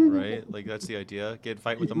 right? Like, that's the idea. Get in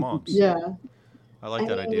fight with the moms. Yeah. I like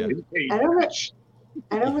that idea. I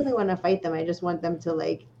don't really want to fight them. I just want them to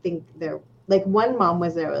like think they're like, one mom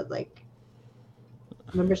was like,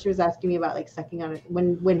 remember she was asking me about like sucking on it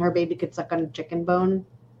when her baby could suck on a chicken bone.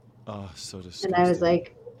 Oh, so disgusting. And I was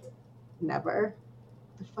like, never.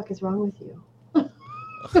 What the fuck is wrong with you?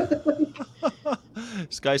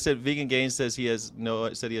 This guy said Vegan Gains said he has no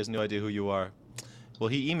idea who you are. Well,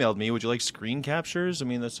 he emailed me. Would you like screen captures? I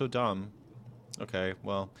mean, that's so dumb. Okay,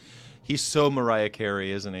 well, he's so Mariah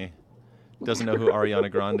Carey, isn't he? Doesn't know who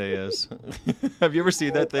Ariana Grande is. Have you ever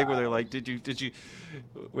seen that thing where they're like, did you,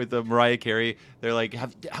 with the Mariah Carey, they're like,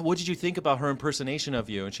 what did you think about her impersonation of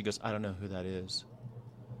you? And she goes, I don't know who that is.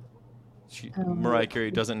 Mariah Carey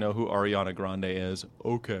doesn't know who Ariana Grande is.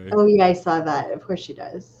 Okay. Oh yeah, I saw that. Of course she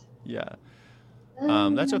does. Yeah.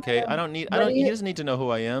 That's okay. He doesn't need to know who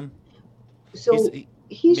I am. So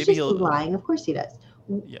he's just lying. Of course he does.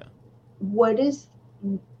 Yeah.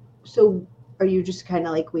 So are you just kind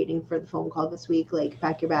of like waiting for the phone call this week? Like,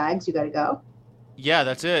 pack your bags, you got to go? Yeah,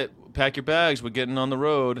 that's it. Pack your bags. We're getting on the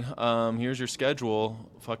road. Here's your schedule.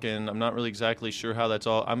 Fucking, I'm not really exactly sure how that's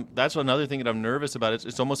all. That's another thing that I'm nervous about.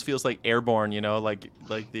 It almost feels like Airborne, you know, like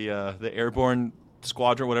the Airborne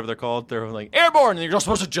Squadron, whatever they're called. They're like Airborne, and you're just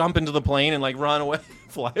supposed to jump into the plane and like run away,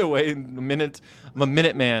 fly away in a minute. I'm a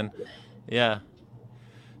minute man. Yeah.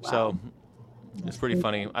 Wow. So it's pretty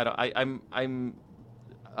funny. I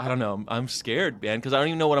don't know. I'm scared, man, because I don't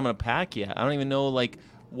even know what I'm gonna pack yet. I don't even know, like,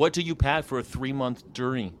 what do you pack for a 3-month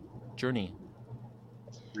journey?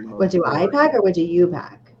 What do I pack, or what do you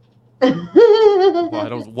pack?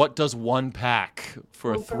 Well, what does one pack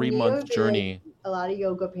for a 3-month journey? Like a lot of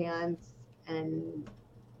yoga pants and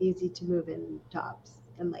easy to move in tops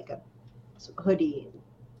and like a hoodie, and,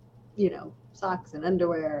 you know, socks and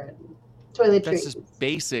underwear and toiletries. That's just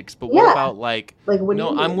basics. But what about like? What do you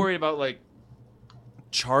mean? I'm worried about like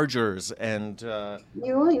chargers and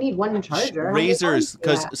you only need one charger. Razors,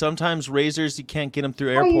 because sometimes razors you can't get them through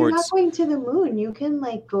airports. You're not going to the moon. You can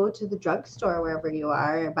like go to the drugstore wherever you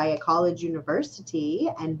are, or by a college university,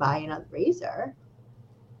 and buy another razor.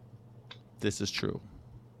 This is true.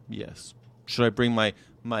 Yes. Should I bring my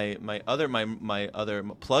other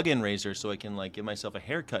plug-in razor so I can like give myself a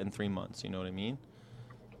haircut in 3 months? You know what I mean?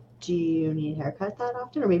 Do you need a haircut that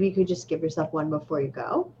often, or maybe you could just give yourself one before you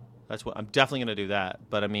go? That's what I'm definitely gonna do that.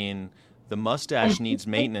 But I mean, the mustache needs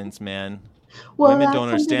maintenance, man. Well, women don't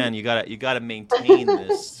understand. You gotta maintain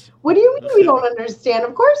this. What do you mean we don't understand?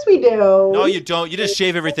 Of course we do. No, you don't. You just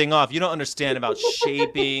shave everything off. You don't understand about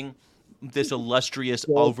shaping this illustrious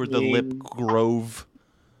over the lip grove.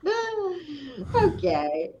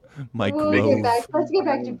 Okay. Let's get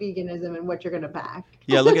back to veganism and what you're gonna pack.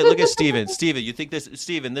 Yeah, look at Steven. Steven, you think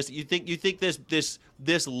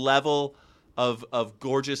this level of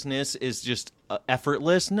gorgeousn's is just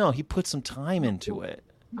effortless? No, he put some time into it.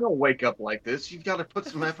 You don't wake up like this. You've got to put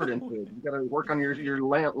some effort into it. You got to work on your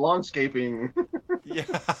landscaping. Yeah,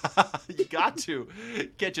 you got to.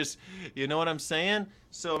 Can't just, you know what I'm saying?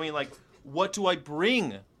 So I mean, like, what do I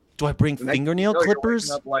bring? Do I bring fingernail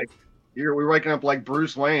clippers? We're waking up like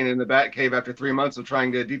Bruce Wayne in the Batcave after 3 months of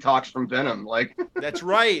trying to detox from Venom. Like, that's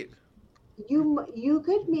right. You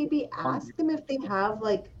could maybe ask them if they have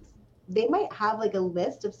they might have like a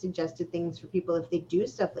list of suggested things for people if they do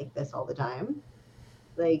stuff like this all the time.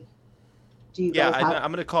 Like, do you guys have...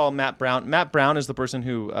 I'm going to call Matt Brown. Matt Brown is the person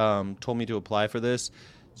who told me to apply for this.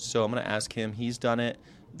 So I'm going to ask him. He's done it.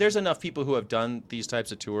 There's enough people who have done these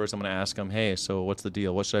types of tours. I'm going to ask him, hey, so what's the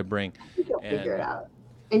deal? What should I bring? You'll figure it out.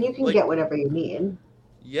 And you can get whatever you need.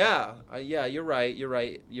 Yeah. You're right.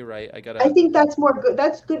 I think that's more good.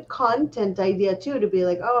 That's good content idea too, to be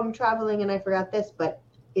like, oh, I'm traveling and I forgot this, but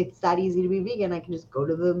it's that easy to be vegan. I can just go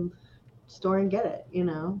to the store and get it, you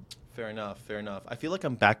know? Fair enough. I feel like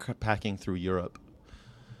I'm backpacking through Europe.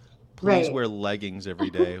 Please wear leggings every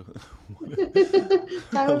day.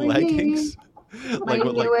 Leggings? Like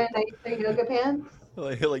wear nice yoga pants?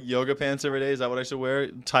 Like yoga pants every day? Is that what I should wear?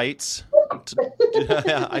 Tights?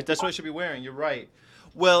 Yeah, that's what I should be wearing. You're right.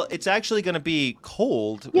 Well, it's actually going to be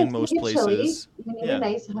cold Yes, in most you get chilly. places. You need a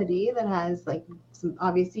nice hoodie that has like some.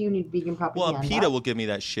 Obviously, you need vegan propaganda. Well, PETA will give me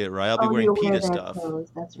that shit, right? I'll be Oh, wearing you'll wear PETA their stuff.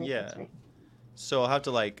 clothes. That's right. Yeah. That's right. So I'll have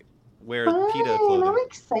to like wear Fine. PETA clothing. I'm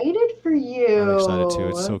excited for you. I'm excited too.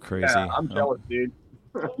 It's so crazy. Yeah, I'm jealous, dude.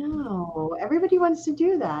 I know. Everybody wants to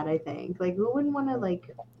do that, I think. Like, who wouldn't want to,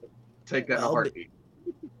 like... Take that in a heartbeat.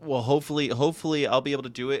 Well, hopefully I'll be able to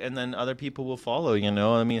do it, and then other people will follow, you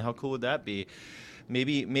know? I mean, how cool would that be?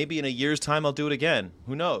 Maybe in a year's time I'll do it again.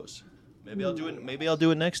 Who knows? Maybe I'll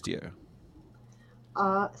do it next year.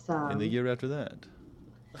 Awesome. And the year after that.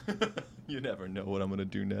 You never know what I'm going to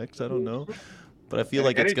do next. I don't know. But I feel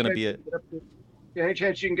like it's going to be it. Any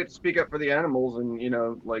chance you can get to speak up for the animals and, you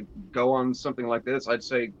know, like go on something like this, I'd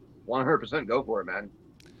say 100% go for it, man.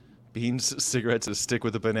 Beans, cigarettes, a stick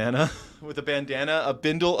with a banana, with a bandana, a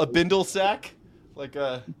bindle sack, like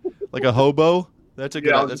a hobo. That's a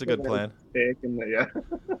good plan.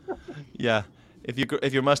 Yeah.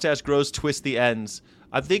 If your mustache grows, twist the ends.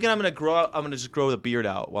 I'm thinking I'm gonna just grow the beard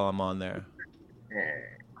out while I'm on there.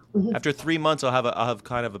 After 3 months, I'll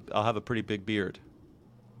have a pretty big beard.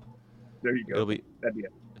 There you go. That'd be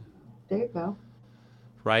it. There you go.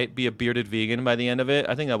 Right? Be a bearded vegan by the end of it.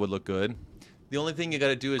 I think that would look good. The only thing you got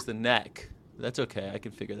to do is the neck. That's okay. I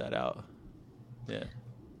can figure that out. Yeah.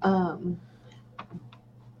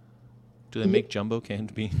 Do they make jumbo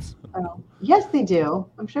canned beans? Yes, they do.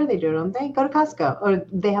 I'm sure they do, don't they? Go to Costco. Or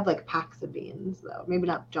they have like packs of beans, though. Maybe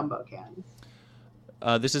not jumbo cans.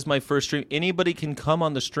 This is my first stream. Anybody can come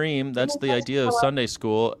on the stream. That's the idea of Sunday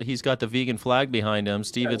school. He's got the vegan flag behind him.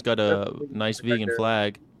 Steve has got a nice vegan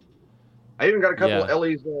flag. I even got a couple of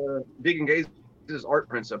Ellie's vegan gays art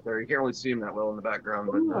prints up there. You can't really see them that well in the background.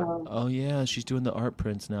 But, oh yeah, she's doing the art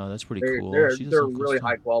prints now. That's pretty cool. They're really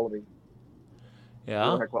high quality.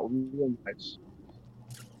 Yeah. High quality. Really nice.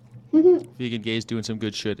 Vegan gays doing some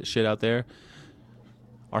good shit out there.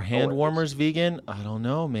 Are hand warmers vegan? I don't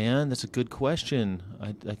know, man. That's a good question.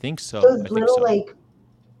 I think so. Those little like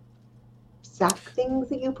sack things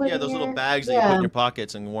that you put in those little bags that you put in your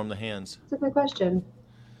pockets and warm the hands. That's a good question.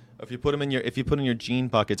 If you put them in your jean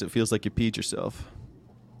pockets, it feels like you peed yourself.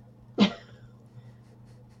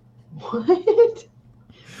 What?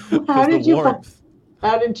 How did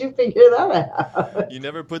you figure that out? You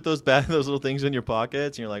never put those little things in your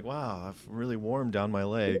pockets, and you're like, "Wow, I've really warmed down my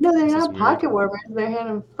leg." No, they're not pocket warmers. They're hand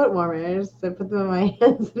and foot warmers. I put them in my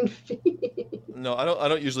hands and feet. No, I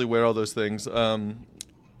don't usually wear all those things.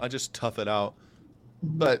 I just tough it out.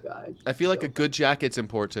 But I feel like a good jacket's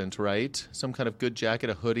important, right? Some kind of good jacket,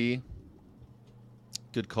 a hoodie.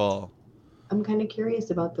 Good call. I'm kind of curious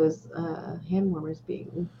about those hand warmers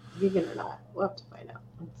being vegan or not. We'll have to find out.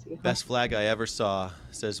 Let's see. Best flag I ever saw,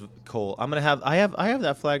 says Cole. I have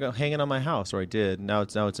that flag hanging on my house, or I did. Now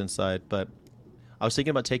it's inside. But I was thinking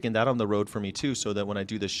about taking that on the road for me too, so that when I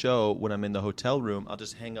do the show, when I'm in the hotel room, I'll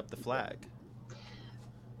just hang up the flag.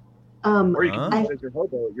 Or you can use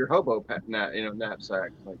your hobo knapsack.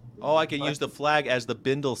 Like, I can use the flag as the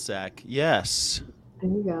bindle sack. Yes. There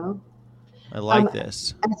you go. I like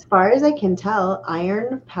this. As far as I can tell,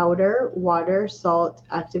 iron, powder, water, salt,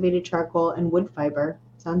 activated charcoal, and wood fiber.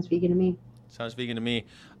 Sounds vegan to me. Sounds vegan to me.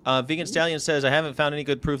 Vegan Stallion says, I haven't found any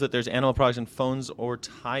good proof that there's animal products in phones or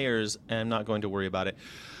tires, and I'm not going to worry about it.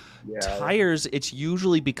 Yeah. Tires, it's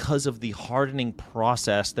usually because of the hardening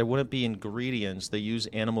process. There wouldn't be ingredients. They use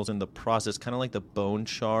animals in the process, kind of like the bone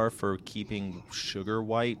char for keeping sugar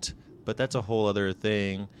white, but that's a whole other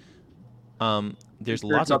thing. There's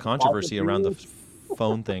lots of controversy around the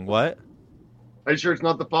phone thing. What? Are you sure it's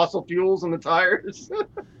not the fossil fuels in the tires?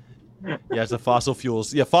 Yeah, it's the fossil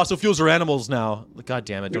fuels. Yeah, fossil fuels are animals now. God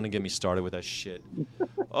damn it, don't get me started with that shit.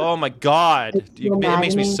 Oh my God. It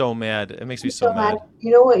makes me so mad. It makes me so mad.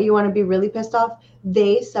 You know what you want to be really pissed off?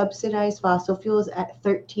 They subsidize fossil fuels at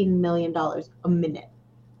 $13 million a minute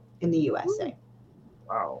in the USA.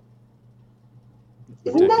 Wow.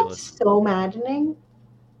 Isn't that so maddening?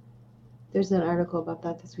 There's an article about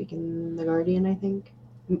that this week in The Guardian, I think.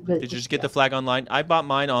 Did you just get the flag online? I bought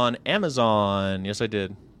mine on Amazon. Yes, I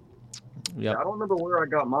did. Yeah, I don't remember where I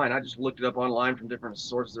got mine. I just looked it up online from different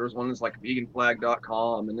sources. There was one that's like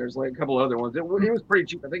veganflag.com, and there's like a couple other ones. It was pretty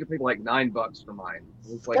cheap. I think it paid like $9 for mine.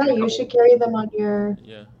 Yeah, you should carry them on your...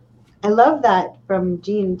 Yeah. I love that from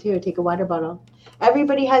Jean, too. Take a water bottle.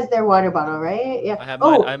 Everybody has their water bottle, right? Yeah. I have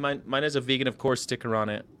mine. Mine has a vegan, of course, sticker on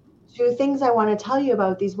it. 2 things I want to tell you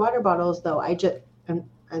about these water bottles, though.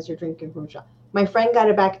 As you're drinking from a straw, my friend got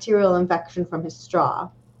a bacterial infection from his straw,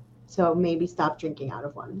 so maybe stop drinking out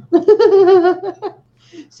of one.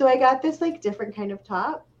 So I got this like different kind of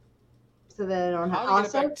top, so that I don't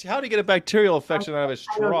have. How do you get a bacterial infection out of a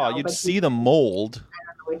straw? You'd see the mold.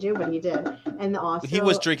 would you? But he did. And also He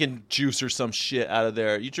was drinking juice or some shit out of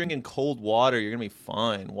there. You drinking cold water, you're gonna be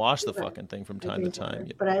fine. Wash the fucking thing from time to time.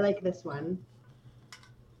 But I like this one.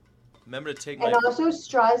 Remember to take And also,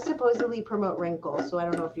 straws supposedly promote wrinkles, so I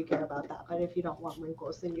don't know if you care about that. But if you don't want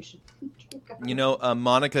wrinkles, then you should drink out. You know,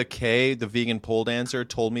 Monica Kay, the vegan pole dancer,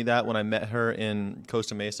 told me that when I met her in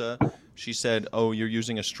Costa Mesa. She said, "Oh, you're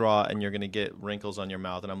using a straw and you're gonna get wrinkles on your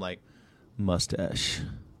mouth," and I'm like, mustache.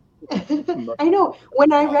 I know.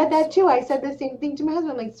 When I read that too, I said the same thing to my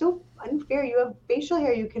husband. I'm like, so unfair. You have facial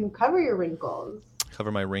hair. You can cover your wrinkles.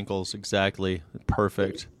 Cover my wrinkles, exactly.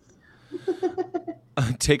 Perfect.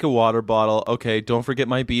 Take a water bottle. Okay, don't forget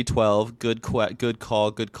my B12.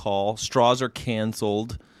 Good call. Straws are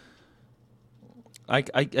canceled. I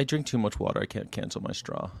drink too much water. I can't cancel my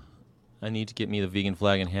straw. I need to get me the vegan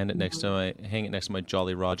flag and hang it next to my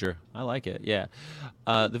Jolly Roger. I like it. Yeah,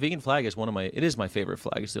 the vegan flag is it is my favorite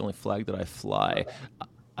flag. It's the only flag that I fly.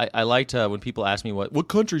 I liked when people ask me what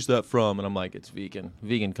country's that from, and I'm like, it's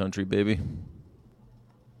vegan country, baby.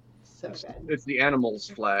 So good. It's the animals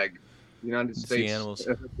flag. United States. The animals.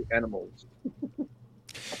 The animals.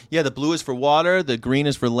 Yeah, the blue is for water, the green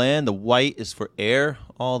is for land, the white is for air.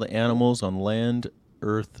 All the animals on land,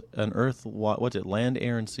 earth, what's it? Land,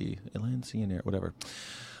 air, and sea. Land, sea, and air, whatever.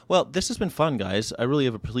 Well, this has been fun, guys. I really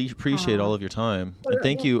appreciate all of your time. And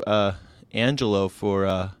thank you, Angelo,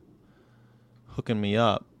 for hooking me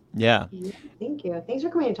up. Yeah. Thank you. Thanks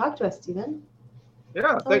for coming to talk to us, Stephen.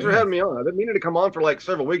 Yeah, thanks for having me on. I've been meaning to come on for like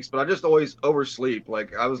several weeks, but I just always oversleep.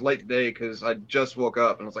 Like I was late today because I just woke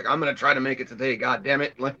up and I was like, I'm gonna try to make it today. God damn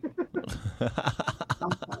it!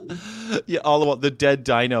 Yeah, all about the dead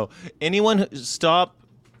dino. Anyone stop?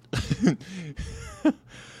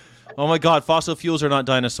 Oh my God, fossil fuels are not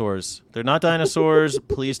dinosaurs. They're not dinosaurs.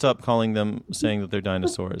 Please stop saying that they're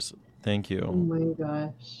dinosaurs. Thank you. Oh my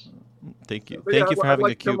gosh. Thank you. But Thank yeah, you for I'd having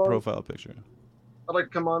like a to come cute on. profile picture. I'd like to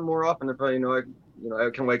come on more often if I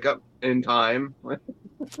can wake up in time.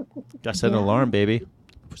 Gotta set an alarm, baby.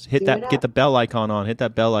 Hit that. Get the bell icon on. Hit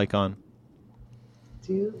that bell icon.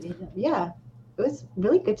 Yeah. It was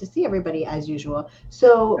really good to see everybody as usual.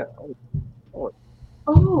 So,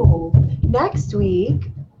 next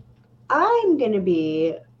week I'm gonna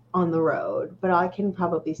be on the road, but I can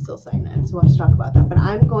probably still sign in, so we'll have to talk about that. But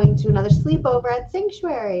I'm going to another sleepover at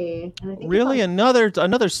Sanctuary. And I think Really, another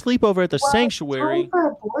sleepover at the Sanctuary. It's time for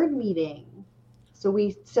a board meeting. So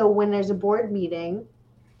when there's a board meeting,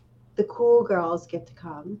 the cool girls get to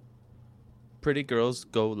come. Pretty girls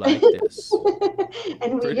go like this.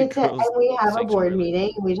 And we have a board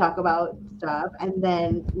meeting and we talk about stuff and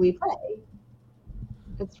then we play.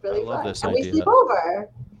 It's really fun. This and idea. We sleep over.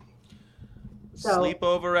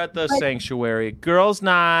 Sleepover at the Sanctuary. Girls'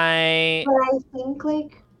 night. But I think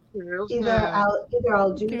either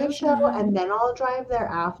I'll do the show and then I'll drive there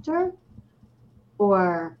after,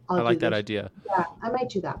 or I like that idea. Yeah, I might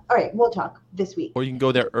do that. All right, we'll talk this week. Or you can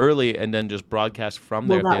go there early and then just broadcast from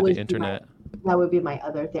there if they have the internet. That would be my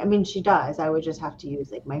other thing. I mean, she does. I would just have to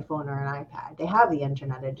use my phone or an iPad. They have the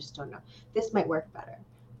internet. I just don't know. This might work better,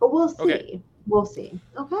 but we'll see. Okay. We'll see.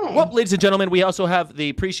 Okay. Well, ladies and gentlemen, we also have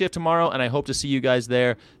the pre-shift tomorrow, and I hope to see you guys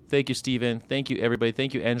there. Thank you, Stephen. Thank you, everybody.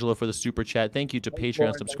 Thank you, Angelo, for the super chat. Thank you to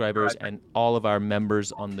Patreon subscribers and all of our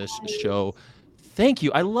members on this show. Thank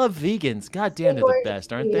you. I love vegans. God damn, they're the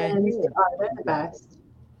best, aren't they? They're the best.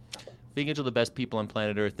 Vegans are the best people on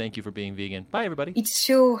planet Earth. Thank you for being vegan. Bye, everybody. It's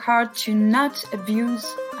so hard to not abuse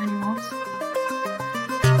animals.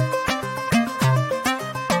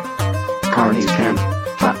 Carnies can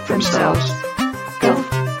fuck themselves. Go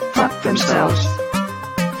fuck themselves.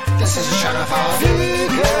 This is a shot of all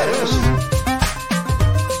vegans.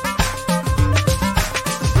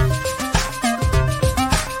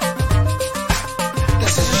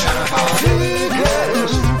 This is a shot of all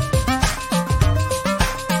vegans.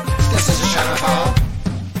 This is a shot of all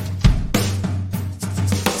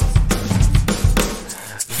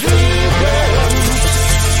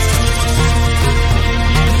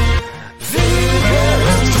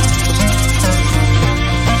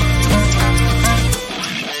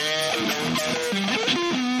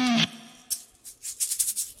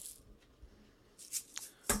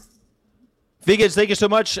Vegans, thank you so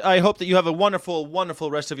much. I hope that you have a wonderful, wonderful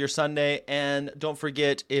rest of your Sunday. And don't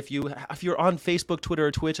forget, if you're on Facebook, Twitter,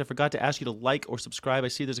 or Twitch, I forgot to ask you to like or subscribe. I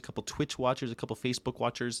see there's a couple Twitch watchers, a couple Facebook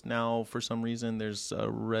watchers now. For some reason, there's a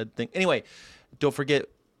red thing. Anyway, don't forget,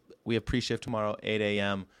 we have pre-shift tomorrow, 8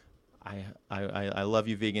 a.m. I love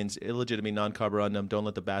you, vegans. Illegitimate, non-carborundum. Don't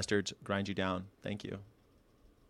let the bastards grind you down. Thank you.